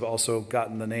it's sort of also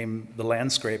gotten the name the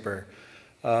Landscraper.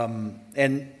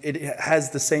 And it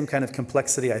has the same kind of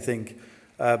complexity, I think,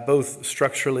 both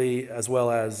structurally as well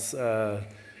as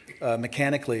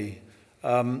mechanically.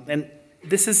 And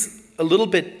this is a little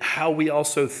bit how we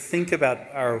also think about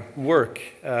our work,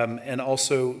 and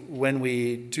also when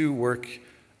we do work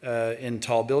in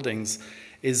tall buildings,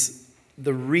 is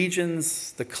the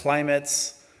regions, the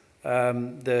climates,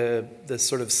 the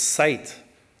sort of site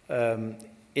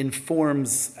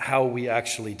informs how we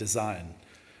actually design.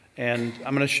 And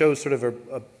I'm going to show sort of a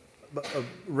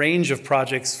range of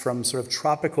projects from sort of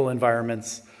tropical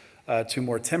environments to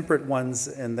more temperate ones,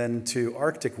 and then to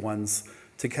Arctic ones,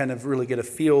 to kind of really get a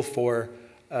feel for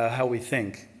how we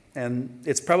think. And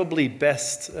it's probably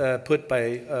best put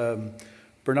by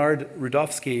Bernard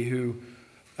Rudofsky, who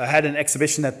had an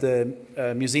exhibition at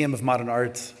the Museum of Modern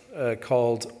Art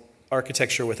called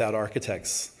Architecture Without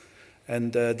Architects.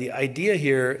 And the idea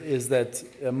here is that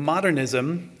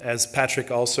modernism, as Patrick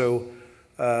also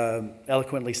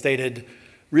eloquently stated,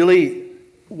 really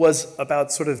was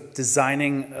about sort of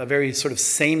designing a very sort of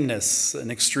sameness, an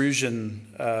extrusion,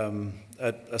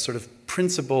 a sort of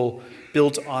principle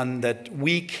built on that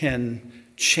we can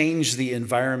change the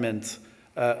environment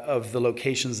of the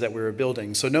locations that we were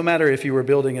building. So no matter if you were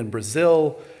building in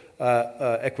Brazil,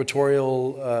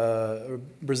 equatorial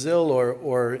Brazil,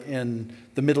 or in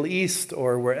the Middle East,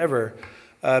 or wherever,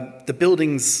 the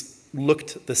buildings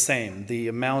looked the same. The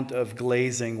amount of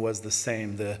glazing was the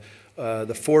same. The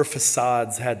four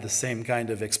facades had the same kind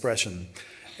of expression.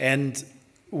 And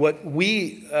what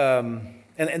we, and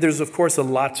there's of course a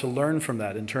lot to learn from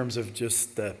that in terms of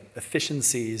just the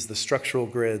efficiencies, the structural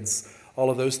grids, all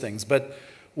of those things. But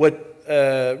what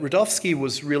Rudofsky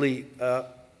was really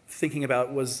thinking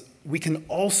about was we can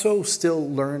also still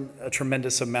learn a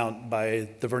tremendous amount by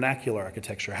the vernacular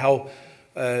architecture, how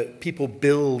people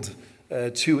build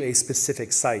to a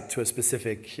specific site, to a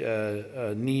specific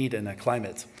need and a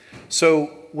climate. So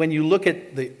when you look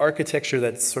at the architecture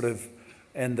that's sort of,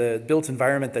 and the built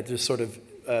environment that just sort of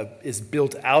is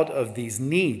built out of these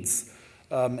needs,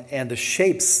 and the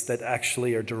shapes that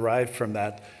actually are derived from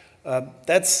that,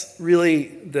 that's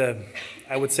really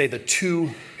I would say the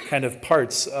two kind of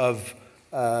parts of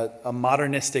a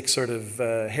modernistic sort of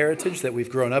heritage that we've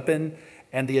grown up in,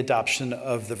 and the adoption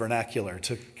of the vernacular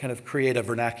to kind of create a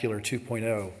vernacular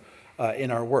 2.0 in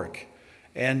our work.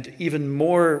 And even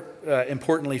more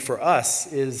importantly for us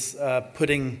is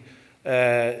putting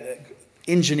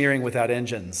engineering without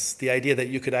engines, the idea that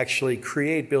you could actually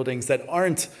create buildings that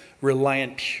aren't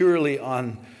reliant purely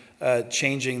on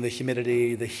changing the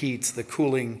humidity, the heat, the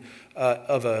cooling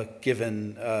of a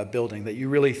given building, that you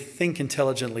really think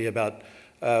intelligently about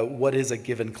what is a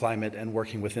given climate and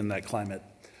working within that climate.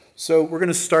 So we're going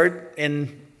to start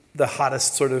in the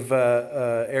hottest sort of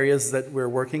areas that we're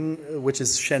working, which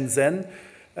is Shenzhen.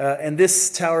 And this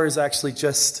tower is actually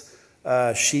just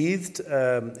sheathed.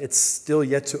 It's still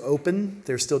yet to open.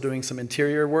 They're still doing some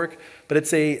interior work, but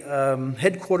it's a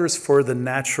headquarters for the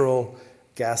natural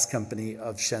gas company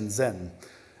of Shenzhen.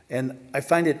 And I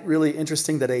find it really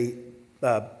interesting that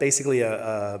basically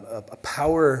a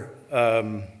power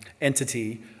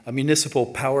entity, a municipal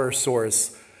power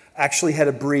source, actually had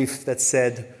a brief that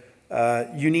said,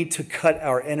 you need to cut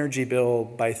our energy bill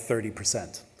by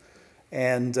 30%.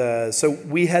 And so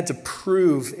we had to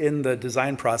prove in the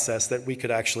design process that we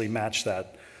could actually match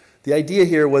that. The idea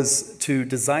here was to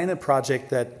design a project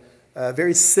that,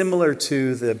 very similar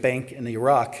to the bank in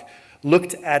Iraq,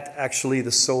 looked at actually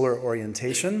the solar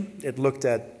orientation. It looked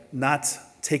at not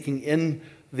taking in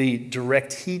the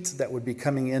direct heat that would be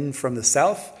coming in from the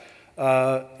south,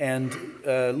 and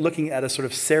looking at a sort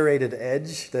of serrated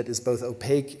edge that is both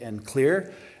opaque and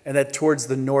clear, and that towards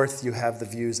the north you have the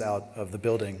views out of the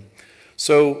building.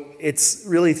 So it's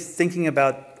really thinking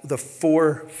about the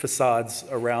 4 facades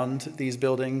around these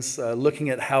buildings, looking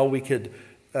at how we could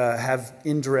have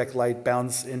indirect light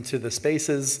bounce into the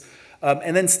spaces,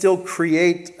 and then still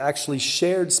create actually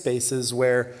shared spaces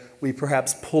where we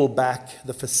perhaps pull back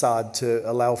the facade to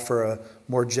allow for a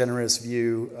more generous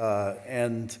view.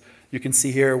 And you can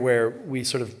see here where we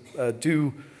sort of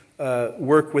do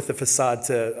work with the facade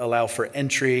to allow for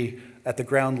entry at the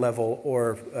ground level,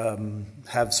 or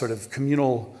have sort of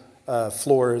communal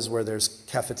floors where there's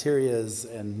cafeterias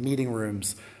and meeting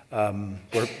rooms,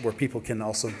 where people can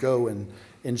also go and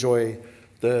enjoy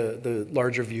the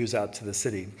larger views out to the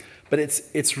city. But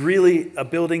it's really a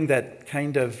building that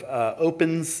kind of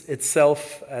opens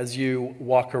itself as you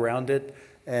walk around it,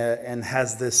 and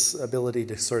has this ability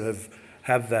to sort of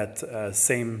have that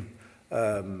same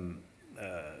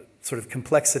sort of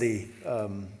complexity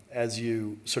as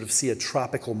you sort of see a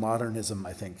tropical modernism,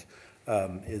 I think,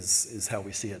 is how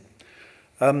we see it.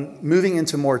 Moving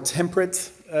into more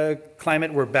temperate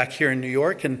climate, we're back here in New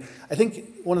York, and I think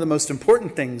one of the most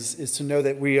important things is to know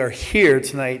that we are here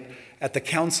tonight at the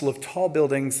Council of Tall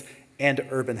Buildings and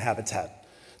Urban Habitat.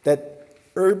 That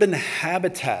urban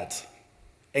habitat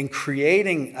and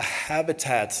creating a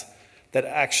habitat that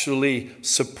actually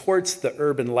supports the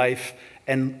urban life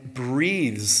and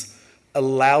breathes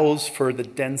allows for the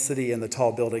density in the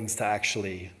tall buildings to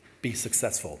actually be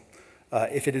successful.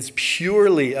 If it is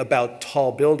purely about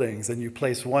tall buildings and you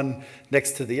place one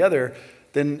next to the other,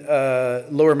 then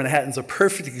Lower Manhattan's a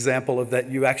perfect example of that.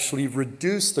 You actually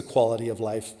reduce the quality of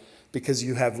life because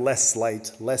you have less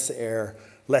light, less air,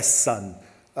 less sun.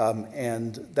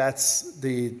 And that's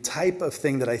the type of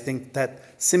thing that I think that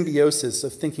symbiosis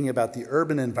of thinking about the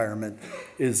urban environment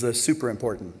is super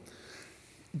important.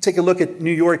 Take a look at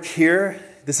New York here.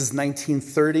 This is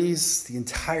 1930s. The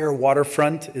entire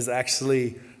waterfront is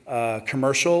actually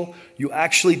commercial. You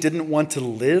actually didn't want to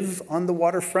live on the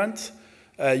waterfront.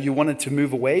 You wanted to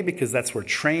move away because that's where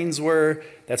trains were.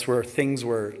 That's where things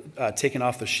were taken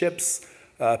off the ships.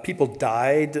 People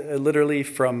died literally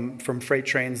from freight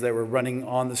trains that were running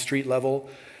on the street level.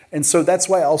 And so that's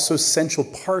why also Central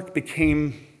Park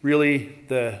became really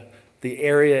the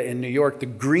area in New York. The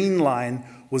green line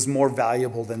was more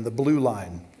valuable than the blue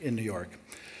line in New York.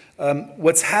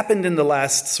 What's happened in the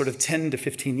last sort of 10 to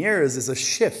 15 years is a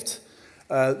shift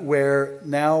where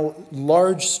now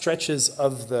large stretches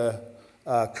of the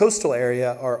coastal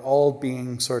area are all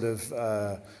being sort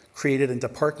of created into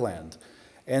parkland.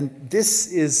 And this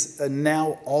is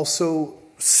now also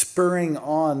spurring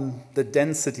on the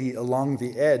density along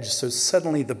the edge. So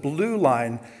suddenly the blue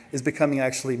line is becoming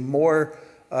actually more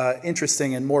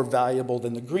interesting and more valuable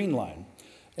than the green line.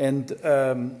 And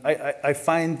I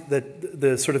find that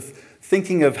the sort of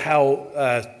thinking of how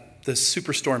the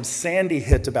superstorm Sandy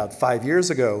hit about 5 years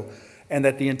ago, and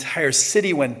that the entire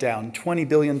city went down, $20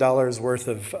 billion worth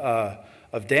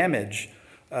of damage,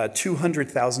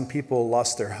 200,000 people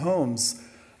lost their homes,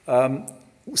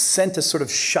 sent a sort of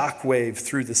shockwave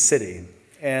through the city.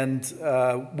 And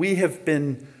we have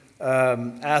been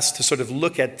asked to sort of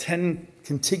look at 10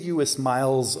 contiguous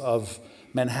miles of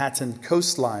Manhattan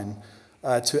coastline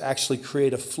to actually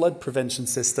create a flood prevention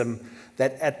system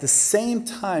that at the same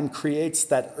time creates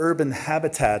that urban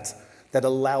habitat that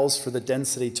allows for the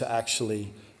density to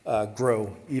actually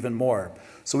grow even more.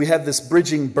 So we have this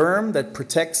bridging berm that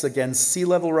protects against sea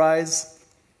level rise.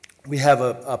 We have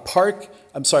a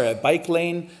bike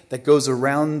lane that goes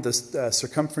around the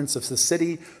circumference of the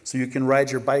city, so you can ride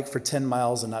your bike for 10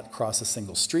 miles and not cross a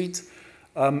single street.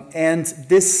 And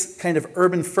this kind of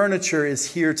urban furniture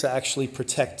is here to actually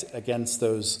protect against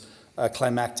those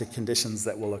climactic conditions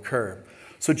that will occur.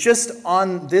 So just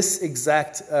on this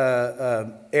exact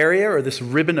area, or this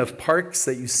ribbon of parks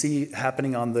that you see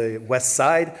happening on the west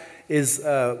side, is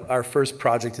our first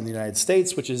project in the United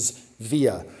States, which is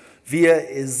VIA. VIA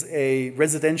is a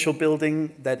residential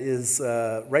building that is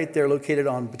right there located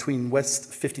on between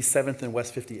West 57th and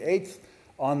West 58th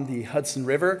on the Hudson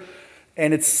River.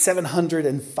 And it's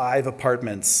 705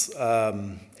 apartments,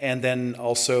 and then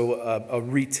also a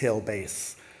retail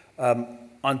base.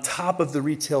 On top of the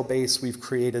retail base, we've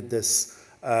created this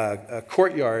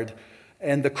courtyard,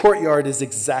 and the courtyard is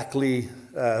exactly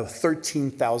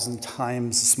 13,000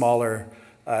 times smaller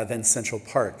than Central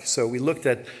Park. So we looked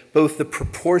at both the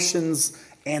proportions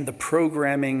and the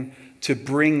programming to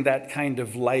bring that kind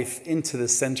of life into the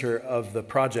center of the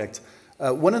project.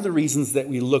 One of the reasons that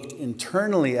we looked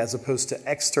internally as opposed to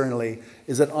externally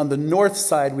is that on the north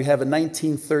side we have a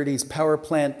 1930s power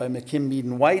plant by McKim, Mead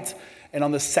 & White, and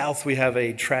on the south we have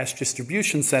a trash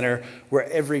distribution center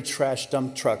where every trash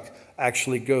dump truck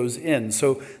actually goes in.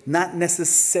 So not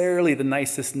necessarily the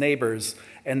nicest neighbors,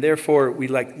 and therefore we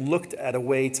looked at a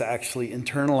way to actually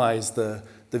internalize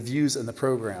the views and the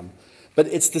program. But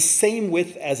it's the same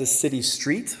width as a city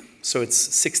street, so it's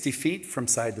 60 feet from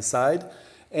side to side.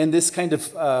 And this kind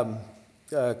of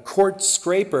court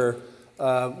scraper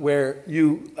where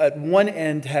you at one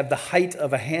end have the height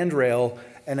of a handrail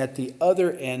and at the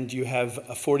other end you have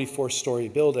a 44-story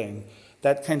building.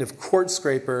 That kind of court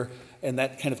scraper and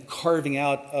that kind of carving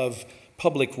out of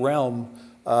public realm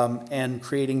and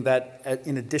creating that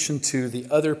in addition to the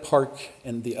other park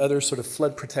and the other sort of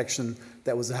flood protection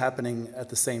that was happening at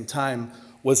the same time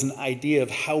was an idea of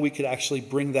how we could actually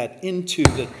bring that into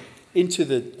the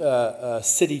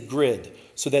city grid,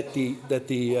 so that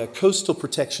the coastal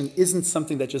protection isn't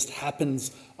something that just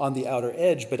happens on the outer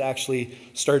edge, but actually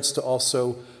starts to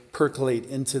also percolate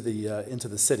into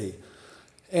the city.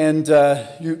 And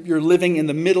you're living in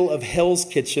the middle of Hell's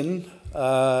Kitchen,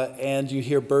 and you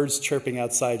hear birds chirping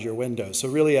outside your window. So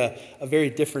really a very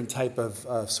different type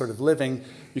of sort of living.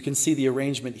 You can see the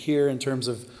arrangement here in terms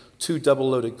of 2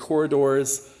 double-loaded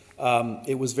corridors.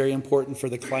 It was very important for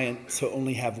the client to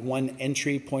only have one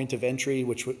point of entry,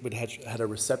 which had a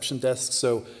reception desk,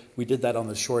 so we did that on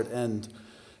the short end.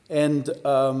 And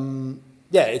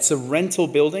yeah, it's a rental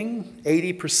building,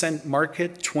 80%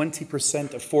 market, 20%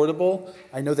 affordable.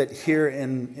 I know that here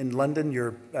in London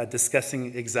you're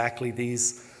discussing exactly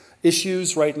these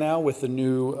issues right now with the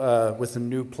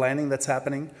new planning that's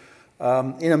happening.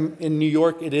 In New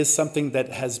York, it is something that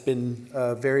has been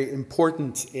very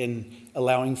important in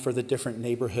allowing for the different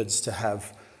neighborhoods to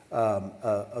have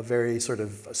a very sort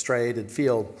of striated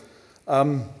feel.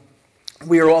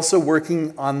 We are also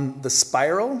working on the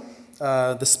spiral.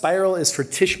 The spiral is for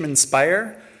Tishman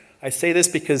Speyer. I say this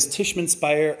because Tishman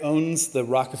Speyer owns the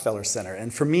Rockefeller Center.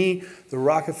 And for me, the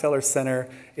Rockefeller Center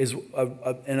is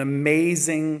an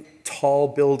amazing tall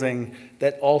building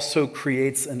that also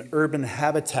creates an urban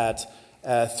habitat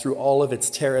through all of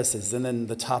its terraces, and then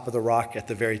the top of the rock at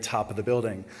the very top of the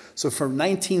building. So from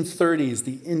 1930s,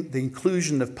 the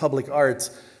inclusion of public art,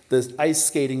 the ice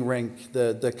skating rink,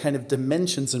 the kind of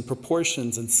dimensions and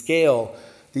proportions and scale,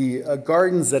 the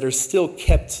gardens that are still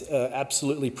kept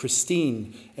absolutely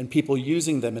pristine and people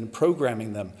using them and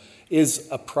programming them is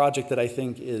a project that I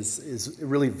think is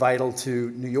really vital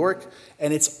to New York,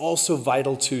 and it's also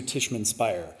vital to Tishman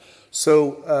Speyer.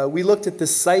 So we looked at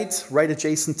this site right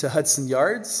adjacent to Hudson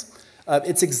Yards.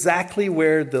 It's exactly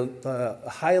where the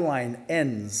High Line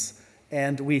ends,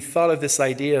 and we thought of this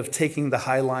idea of taking the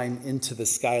High Line into the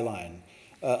skyline,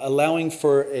 allowing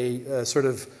for a sort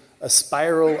of a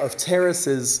spiral of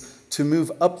terraces to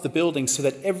move up the building so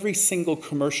that every single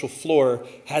commercial floor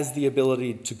has the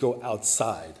ability to go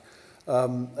outside.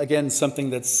 Again, something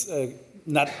that's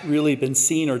not really been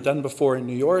seen or done before in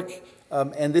New York.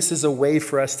 And this is a way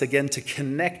for us, to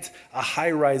connect a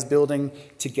high-rise building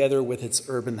together with its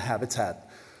urban habitat.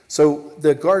 So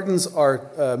the gardens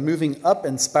are moving up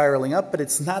and spiraling up, but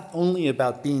it's not only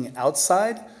about being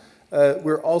outside.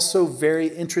 We're also very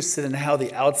interested in how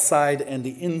the outside and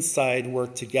the inside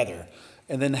work together,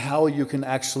 and then how you can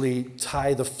actually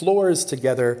tie the floors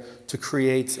together to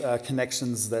create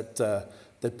connections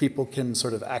that people can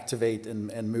sort of activate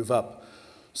and move up.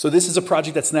 So this is a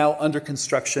project that's now under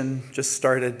construction, just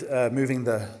started moving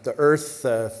the earth.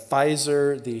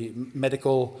 Pfizer, the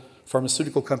medical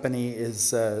pharmaceutical company,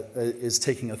 is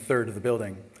taking a third of the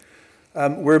building.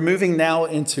 We're moving now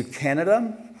into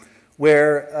Canada,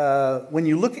 where when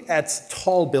you look at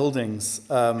tall buildings,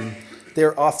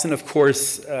 they're often, of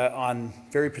course, on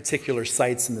very particular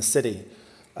sites in the city.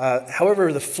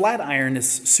 However, the Flatiron is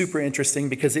super interesting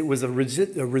because it was a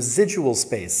residual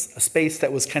space, a space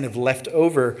that was kind of left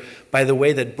over by the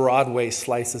way that Broadway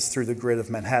slices through the grid of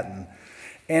Manhattan.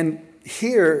 And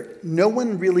here, no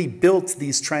one really built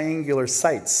these triangular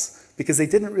sites. because they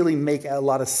didn't really make a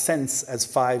lot of sense as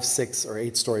 5, 6, or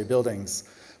 8-story buildings.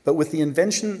 But with the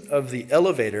invention of the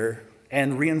elevator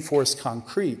and reinforced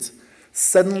concrete,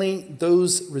 suddenly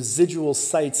those residual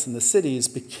sites in the cities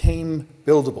became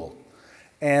buildable.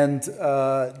 And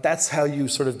that's how you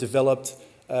sort of developed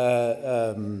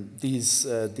these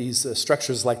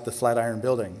structures like the Flatiron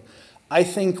Building. I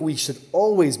think we should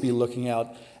always be looking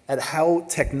out at how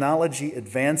technology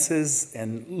advances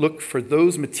and look for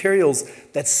those materials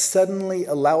that suddenly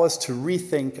allow us to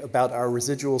rethink about our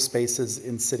residual spaces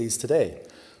in cities today.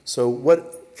 So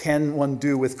what can one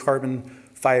do with carbon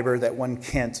fiber that one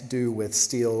can't do with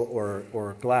steel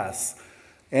or glass?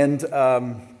 And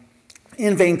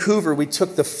in Vancouver, we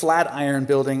took the Flatiron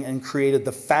Building and created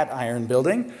the Fat Iron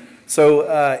Building. So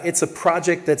it's a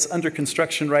project that's under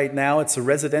construction right now. It's a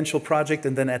residential project,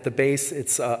 and then at the base,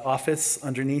 it's office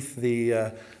underneath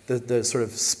the sort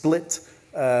of split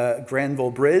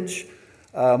Granville Bridge.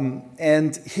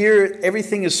 And here,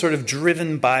 everything is sort of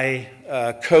driven by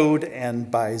code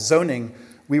and by zoning.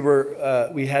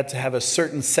 We had to have a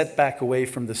certain setback away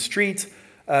from the street,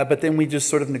 but then we just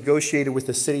sort of negotiated with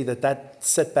the city that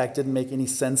setback didn't make any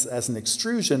sense as an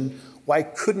extrusion. Why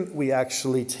couldn't we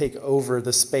actually take over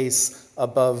the space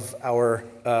above our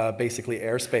basically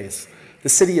airspace? The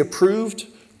city approved.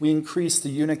 We increased the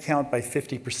unit count by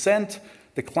 50%.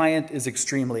 The client is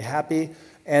extremely happy,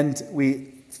 and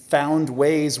we found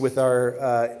ways with our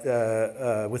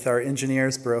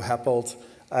engineers, Bro Happold,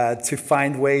 to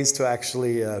find ways to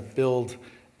actually build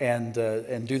and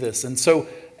do this. And so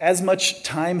as much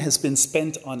time has been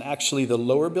spent on actually the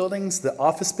lower buildings, the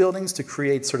office buildings, to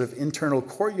create sort of internal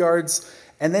courtyards,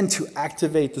 and then to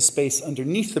activate the space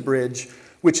underneath the bridge,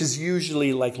 which is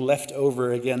usually like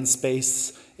leftover, again,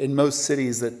 space in most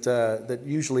cities that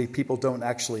usually people don't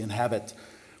actually inhabit.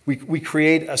 We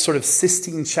create a sort of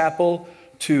Sistine Chapel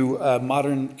to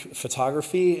modern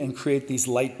photography and create these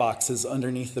light boxes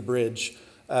underneath the bridge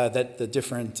that the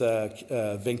different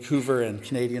Vancouver and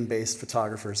Canadian-based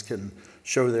photographers can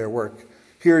show their work.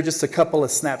 Here are just a couple of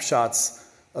snapshots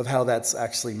of how that's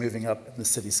actually moving up in the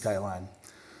city skyline.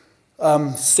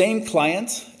 Same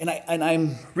client, and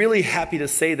I'm really happy to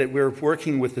say that we're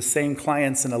working with the same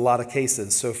clients in a lot of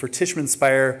cases. So for Tishman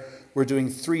Speyer, we're doing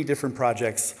 3 different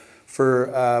projects.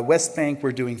 For West Bank,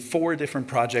 we're doing 4 different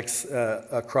projects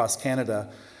across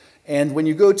Canada. And when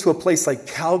you go to a place like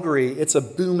Calgary, it's a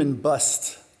boom and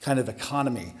bust kind of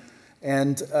economy.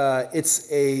 And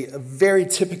it's a very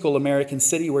typical American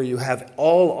city where you have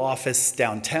all office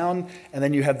downtown, and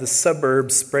then you have the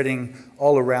suburbs spreading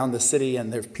all around the city,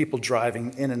 and there's people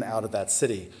driving in and out of that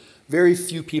city. Very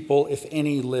few people, if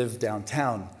any, live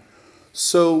downtown.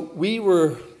 So we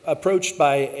were approached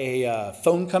by a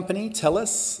phone company,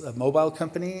 TELUS, a mobile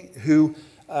company, who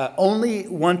only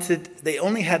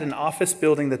had an office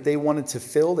building that they wanted to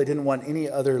fill. They didn't want any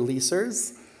other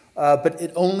leasers. But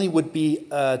it only would be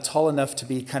tall enough to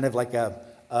be kind of like a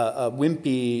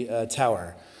wimpy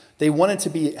tower. They wanted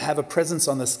to have a presence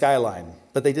on the skyline,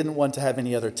 but they didn't want to have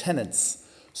any other tenants.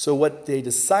 So what they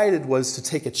decided was to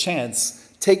take a chance,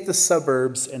 take the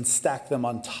suburbs and stack them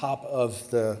on top of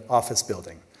the office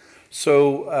building.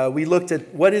 So we looked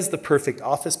at what is the perfect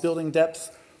office building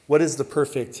depth, what is the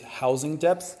perfect housing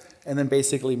depth, and then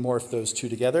basically morph those two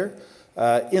together.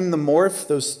 In the morph,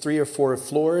 those 3 or 4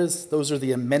 floors, those are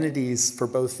the amenities for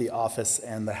both the office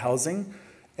and the housing.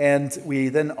 And we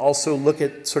then also look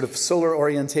at sort of solar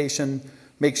orientation,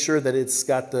 make sure that it's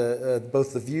got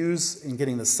both the views in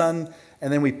getting the sun,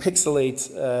 and then we pixelate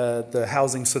the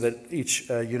housing so that each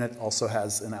unit also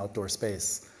has an outdoor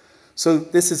space. So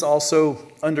this is also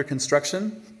under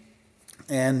construction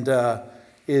and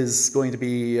is going to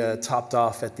be topped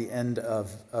off at the end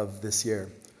of this year.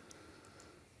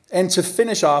 And to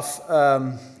finish off,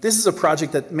 this is a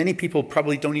project that many people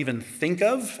probably don't even think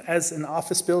of as an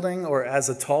office building or as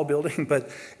a tall building, but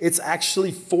it's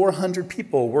actually 400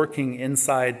 people working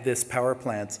inside this power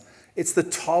plant. It's the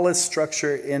tallest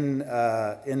structure in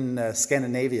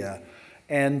Scandinavia.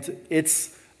 And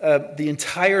it's the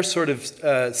entire sort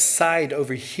of side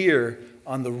over here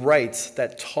on the right,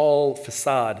 that tall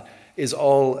facade, is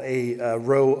all a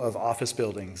row of office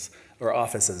buildings or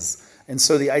offices. And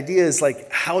so the idea is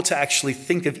like how to actually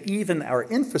think of even our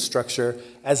infrastructure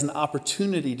as an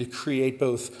opportunity to create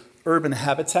both urban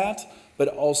habitat, but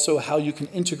also how you can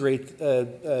integrate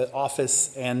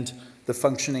office and the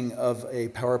functioning of a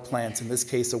power plant, in this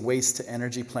case a waste to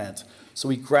energy plant. So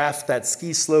we graphed that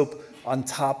ski slope on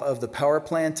top of the power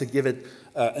plant to give it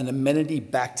an amenity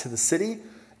back to the city.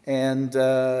 And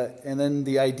then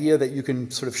the idea that you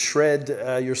can sort of shred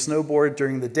your snowboard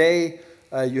during the day,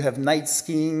 you have night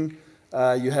skiing,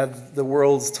 You have the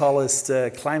world's tallest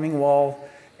climbing wall,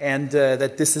 and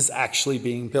that this is actually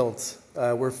being built.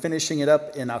 We're finishing it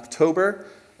up in October.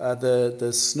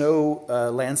 The snow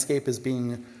landscape is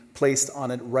being placed on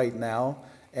it right now.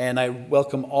 And I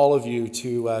welcome all of you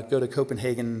to go to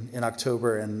Copenhagen in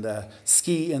October and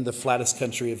ski in the flattest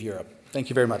country of Europe. Thank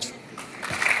you very much.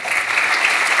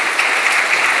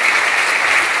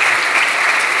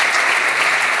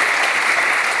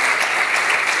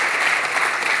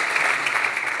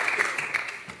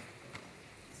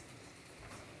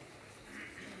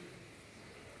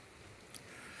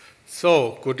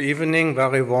 So, good evening,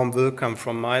 very warm welcome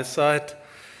from my side.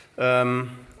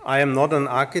 I am not an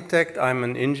architect, I'm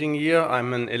an engineer,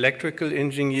 I'm an electrical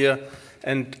engineer,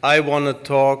 and I want to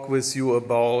talk with you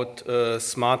about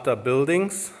smarter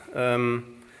buildings.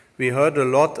 We heard a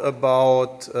lot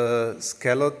about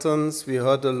skeletons, we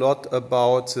heard a lot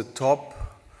about the top,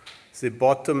 the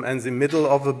bottom, and the middle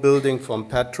of a building from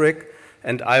Patrick,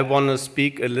 and I want to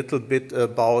speak a little bit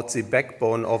about the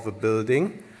backbone of a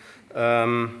building.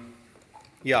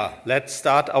 Yeah, let's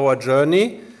start our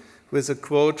journey with a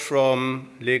quote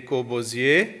from Le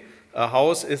Corbusier: "A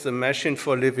house is a machine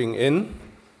for living in."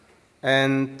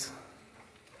 And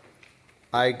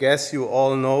I guess you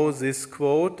all know this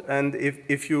quote, and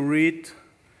if you read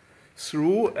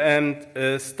through and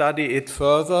study it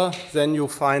further, then you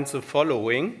find the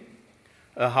following.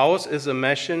 A house is a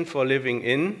machine for living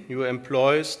in. You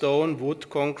employ stone, wood,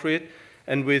 concrete,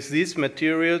 and with these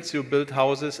materials you build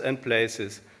houses and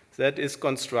places. That is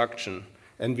construction.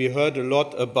 And we heard a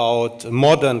lot about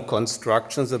modern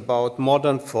constructions, about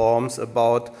modern forms,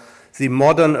 about the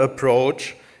modern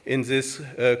approach in this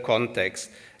context.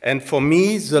 And for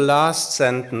me, the last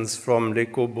sentence from Le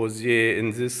Corbusier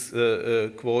in this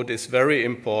quote is very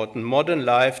important. Modern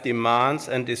life demands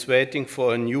and is waiting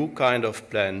for a new kind of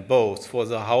plan, both for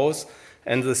the house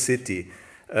and the city.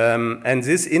 And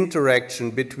this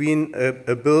interaction between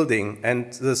a building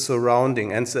and the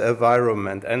surrounding and the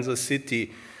environment and the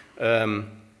city,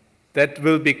 that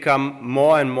will become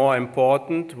more and more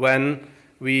important when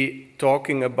we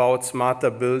talking about smarter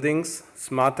buildings,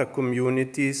 smarter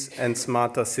communities, and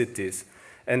smarter cities.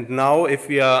 And now, if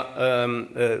we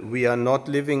are not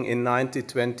living in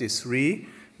 1923,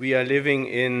 we are living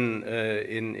in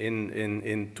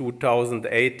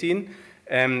 2018,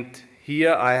 and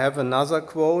here I have another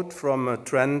quote from a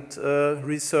trend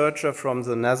researcher from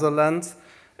the Netherlands,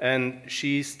 and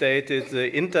she stated,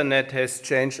 "The internet has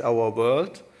changed our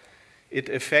world. It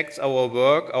affects our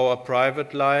work, our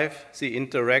private life, the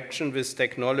interaction with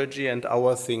technology and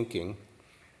our thinking.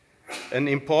 An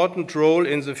important role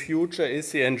in the future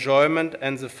is the enjoyment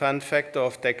and the fun factor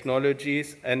of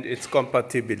technologies and its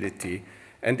compatibility."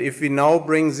 And if we now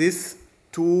bring these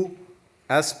two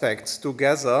aspects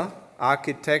together,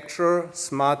 architecture,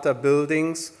 smarter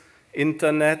buildings,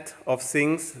 Internet of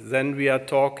Things, then we are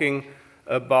talking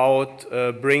about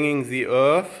bringing the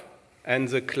earth and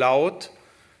the cloud,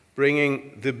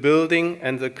 bringing the building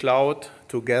and the cloud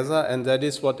together, and that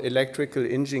is what electrical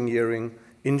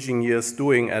engineers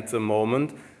doing at the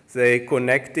moment. They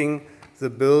connecting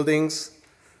the buildings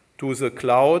to the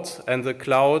clouds, and the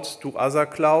clouds to other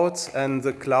clouds, and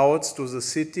the clouds to the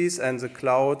cities, and the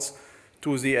clouds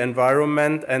to the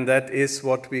environment, and that is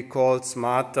what we call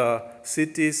smarter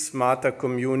cities, smarter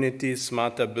communities,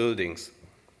 smarter buildings.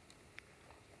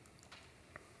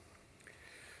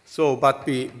 So, but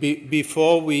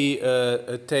before we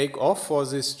take off for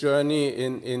this journey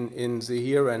in the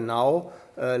here and now,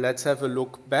 let's have a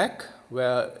look back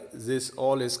where this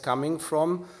all is coming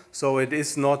from. So it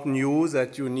is not new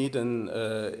that you need an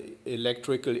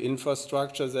electrical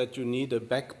infrastructure, that you need a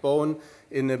backbone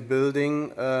in a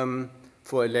building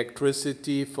for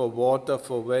electricity, for water,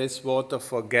 for wastewater,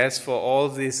 for gas, for all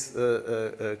these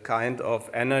kind of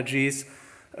energies.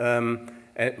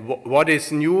 What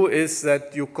is new is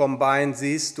that you combine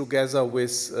these together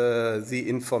with the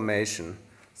information.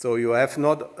 So you have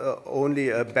not only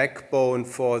a backbone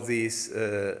for this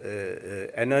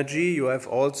energy, you have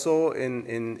also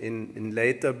in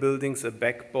later buildings a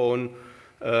backbone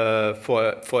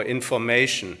for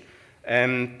information.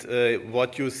 And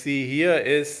what you see here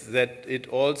is that it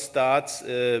all starts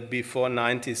before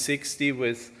 1960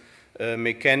 with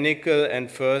mechanical and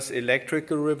first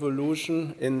electrical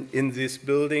revolution in these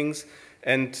buildings.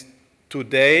 And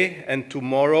today and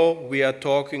tomorrow we are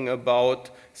talking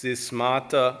about these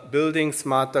smarter buildings,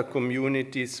 smarter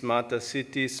communities, smarter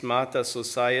cities, smarter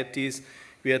societies.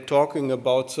 We are talking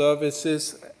about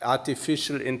services,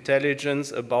 artificial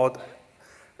intelligence, about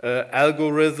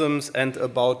algorithms, and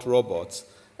about robots.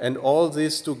 And all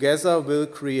this together will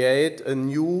create a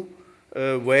new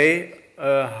way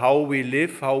how we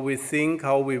live, how we think,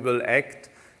 how we will act.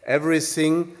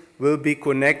 Everything will be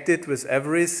connected with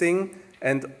everything,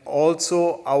 and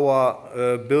also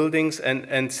our buildings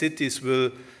and cities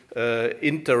will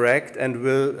interact and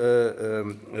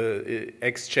will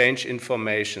exchange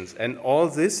informations. And all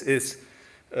this is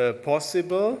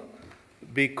possible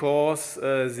because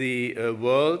the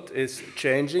world is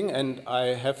changing, and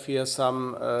I have here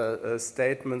some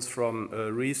statements from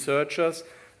researchers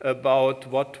about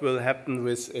what will happen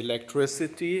with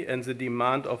electricity and the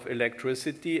demand of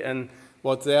electricity. And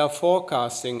what they are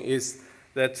forecasting is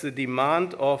that the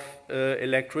demand of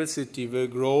electricity will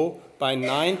grow by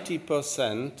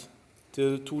 90%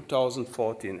 till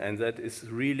 2014, and that is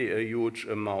really a huge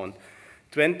amount.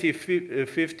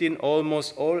 2015,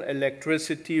 almost all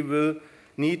electricity will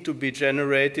need to be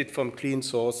generated from clean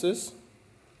sources.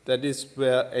 That is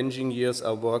where engineers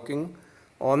are working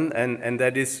on, and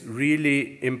that is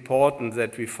really important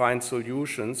that we find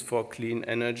solutions for clean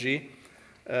energy.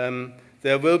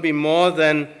 There will be more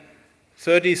than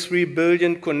 33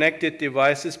 billion connected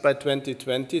devices by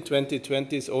 2020.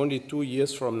 2020 is only 2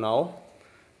 years from now.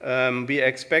 We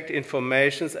expect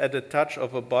informations at the touch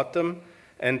of a button,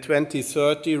 and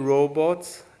 2030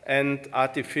 robots and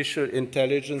artificial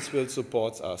intelligence will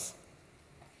support us.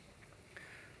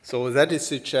 So that is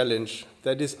the challenge.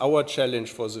 That is our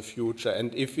challenge for the future.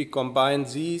 And if we combine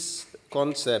these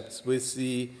concepts with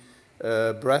the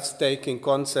breathtaking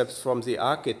concepts from the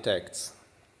architects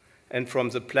and from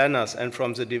the planners and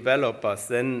from the developers,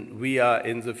 then we are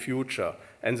in the future.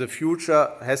 And the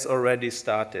future has already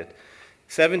started.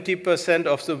 70%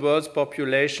 of the world's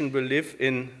population will live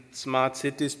in smart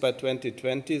cities by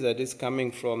 2020. That is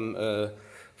coming from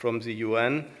the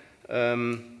UN.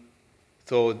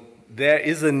 So there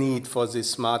is a need for these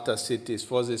smarter cities,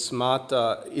 for these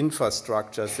smarter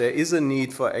infrastructures. There is a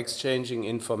need for exchanging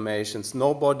information.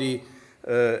 Nobody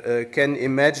can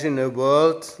imagine a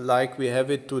world like we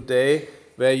have it today,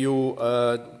 where you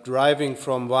are driving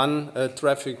from one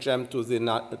traffic jam to the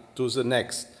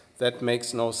next. That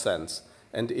makes no sense.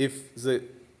 And if the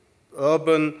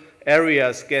urban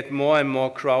areas get more and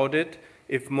more crowded,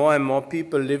 if more and more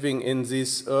people living in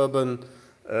these urban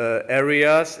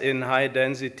areas, in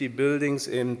high-density buildings,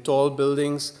 in tall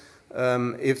buildings,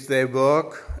 if they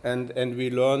work, and we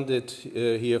learned it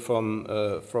here from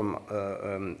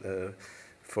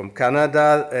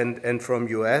Canada and from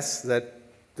US, that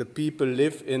the people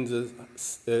live in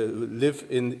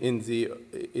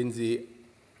the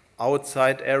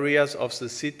outside areas of the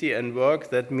city and work.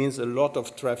 That means a lot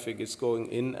of traffic is going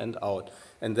in and out,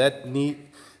 and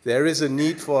there is a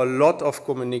need for a lot of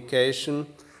communication.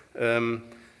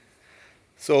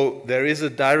 So there is a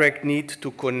direct need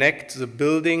to connect the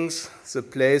buildings, the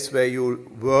place where you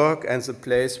work and the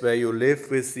place where you live,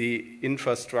 with the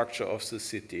infrastructure of the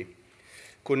city.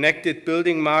 Connected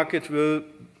building market will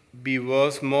be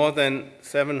worth more than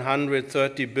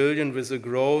 730 billion with a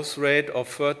growth rate of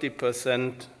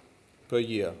 30% per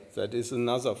year. That is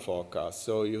another forecast.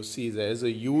 So you see there is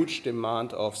a huge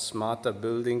demand of smarter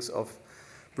buildings, of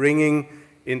bringing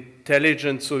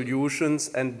intelligent solutions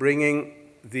and bringing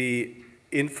the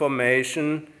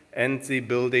information and the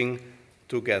building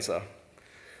together.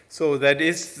 So that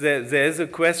is, there is a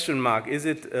question mark. Is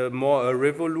it more a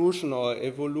revolution or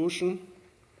evolution?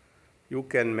 You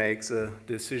can make the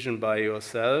decision by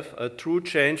yourself. A true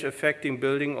change affecting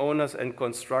building owners and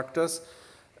constructors,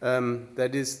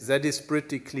 that is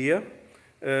pretty clear.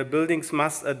 Buildings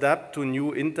must adapt to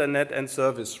new internet and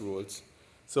service rules.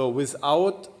 So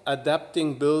without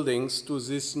adapting buildings to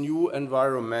this new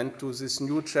environment, to these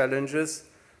new challenges,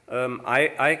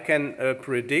 I can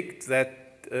predict that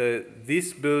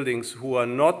these buildings who are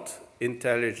not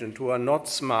intelligent, who are not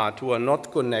smart, who are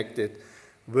not connected,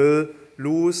 will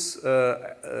lose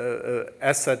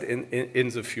asset in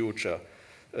the future.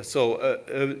 So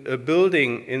a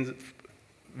building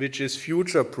which is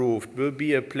future-proofed will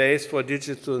be a place for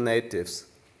digital natives,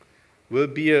 will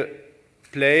be a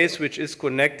place which is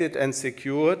connected and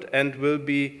secured, and will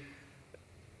be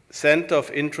center of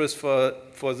interest for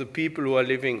the people who are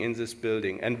living in this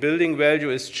building. And building value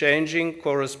is changing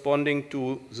corresponding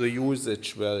to the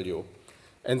usage value.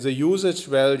 And the usage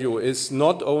value is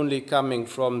not only coming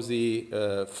from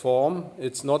the form,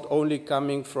 it's not only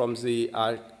coming from the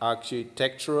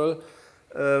architectural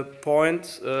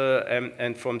points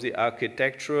and from the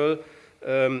architectural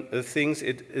things.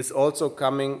 It is also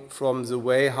coming from the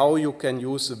way how you can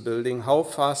use the building, how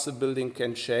fast the building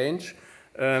can change,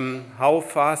 how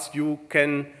fast you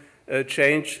can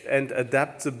change and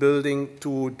adapt the building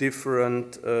to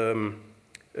different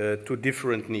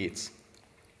needs.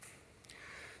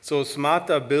 So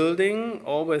smarter building,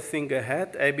 always think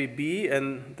ahead. ABB,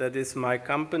 and that is my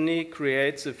company,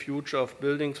 creates a future of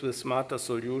buildings with smarter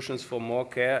solutions for more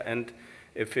care and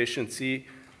efficiency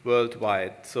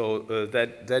worldwide. So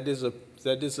that is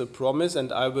a promise,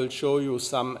 and I will show you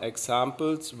some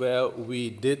examples where we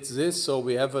did this. So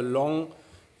we have a long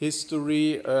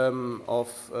history of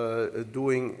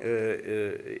doing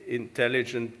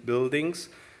intelligent buildings,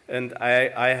 and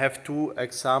I have two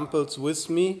examples with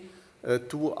me.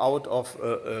 Two out of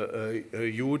a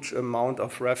huge amount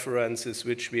of references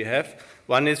which we have.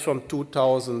 One is from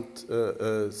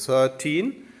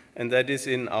 2013, and that is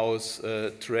in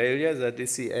Australia. That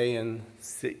is the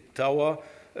ANC Tower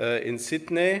in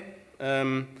Sydney.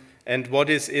 And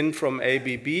what is in from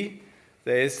ABB?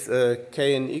 There is a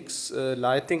KNX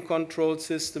lighting control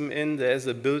system in. There is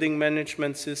a building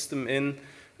management system in.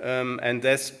 And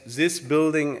this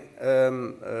building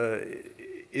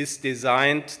is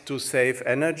designed to save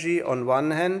energy on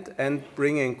one hand and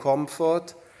bringing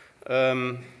comfort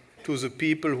to the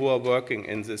people who are working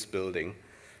in this building.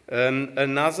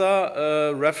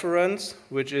 Another reference,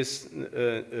 which is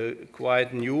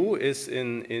quite new, is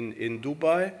in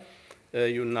Dubai,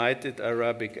 United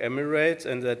Arab Emirates,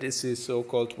 and that is the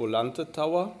so-called Volante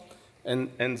Tower. And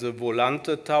the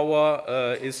Volante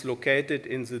Tower is located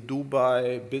in the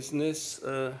Dubai Business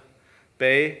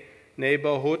Bay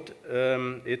neighborhood.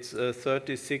 It's a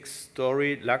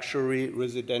 36-story luxury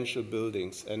residential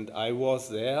buildings, and I was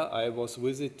there. I was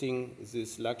visiting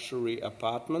these luxury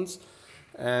apartments,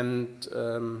 and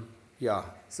yeah,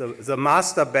 so the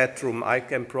master bedroom, I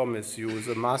can promise you,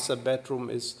 the master bedroom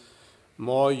is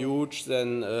more huge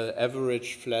than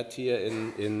average flat here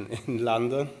in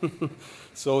London.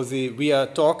 So we are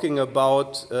talking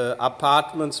about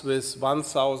apartments with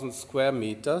 1,000 square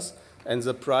meters, and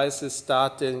the price is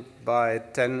starting by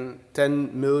 10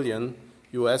 million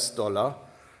US dollar.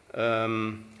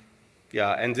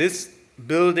 Yeah, and this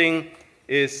building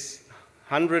is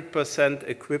 100%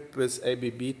 equipped with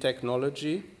ABB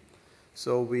technology.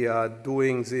 So we are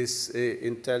doing this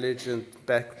intelligent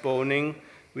backboning.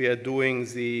 We are doing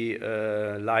the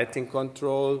lighting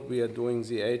control. We are doing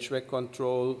the HVAC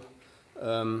control.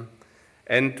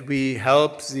 And we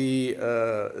help the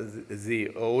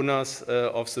owners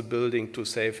of the building to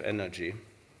save energy.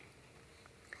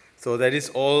 So that is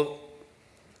all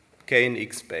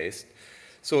KNX based.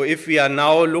 So if we are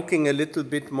now looking a little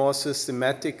bit more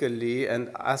systematically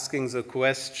and asking the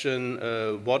question,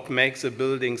 what makes a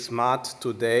building smart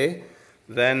today,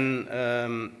 then,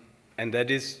 and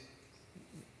that is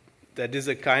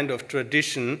a kind of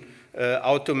tradition,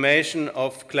 automation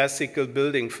of classical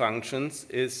building functions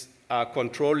are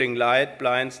controlling light,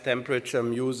 blinds, temperature,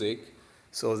 music.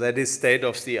 So that is state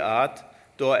of the art.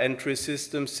 Door entry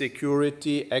systems,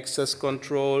 security, access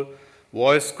control,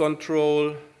 voice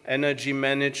control, energy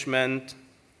management.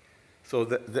 So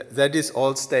that is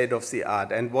all state of the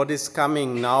art. And what is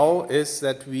coming now is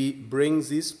that we bring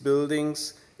these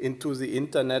buildings into the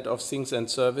Internet of Things and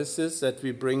Services, that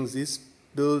we bring these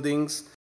buildings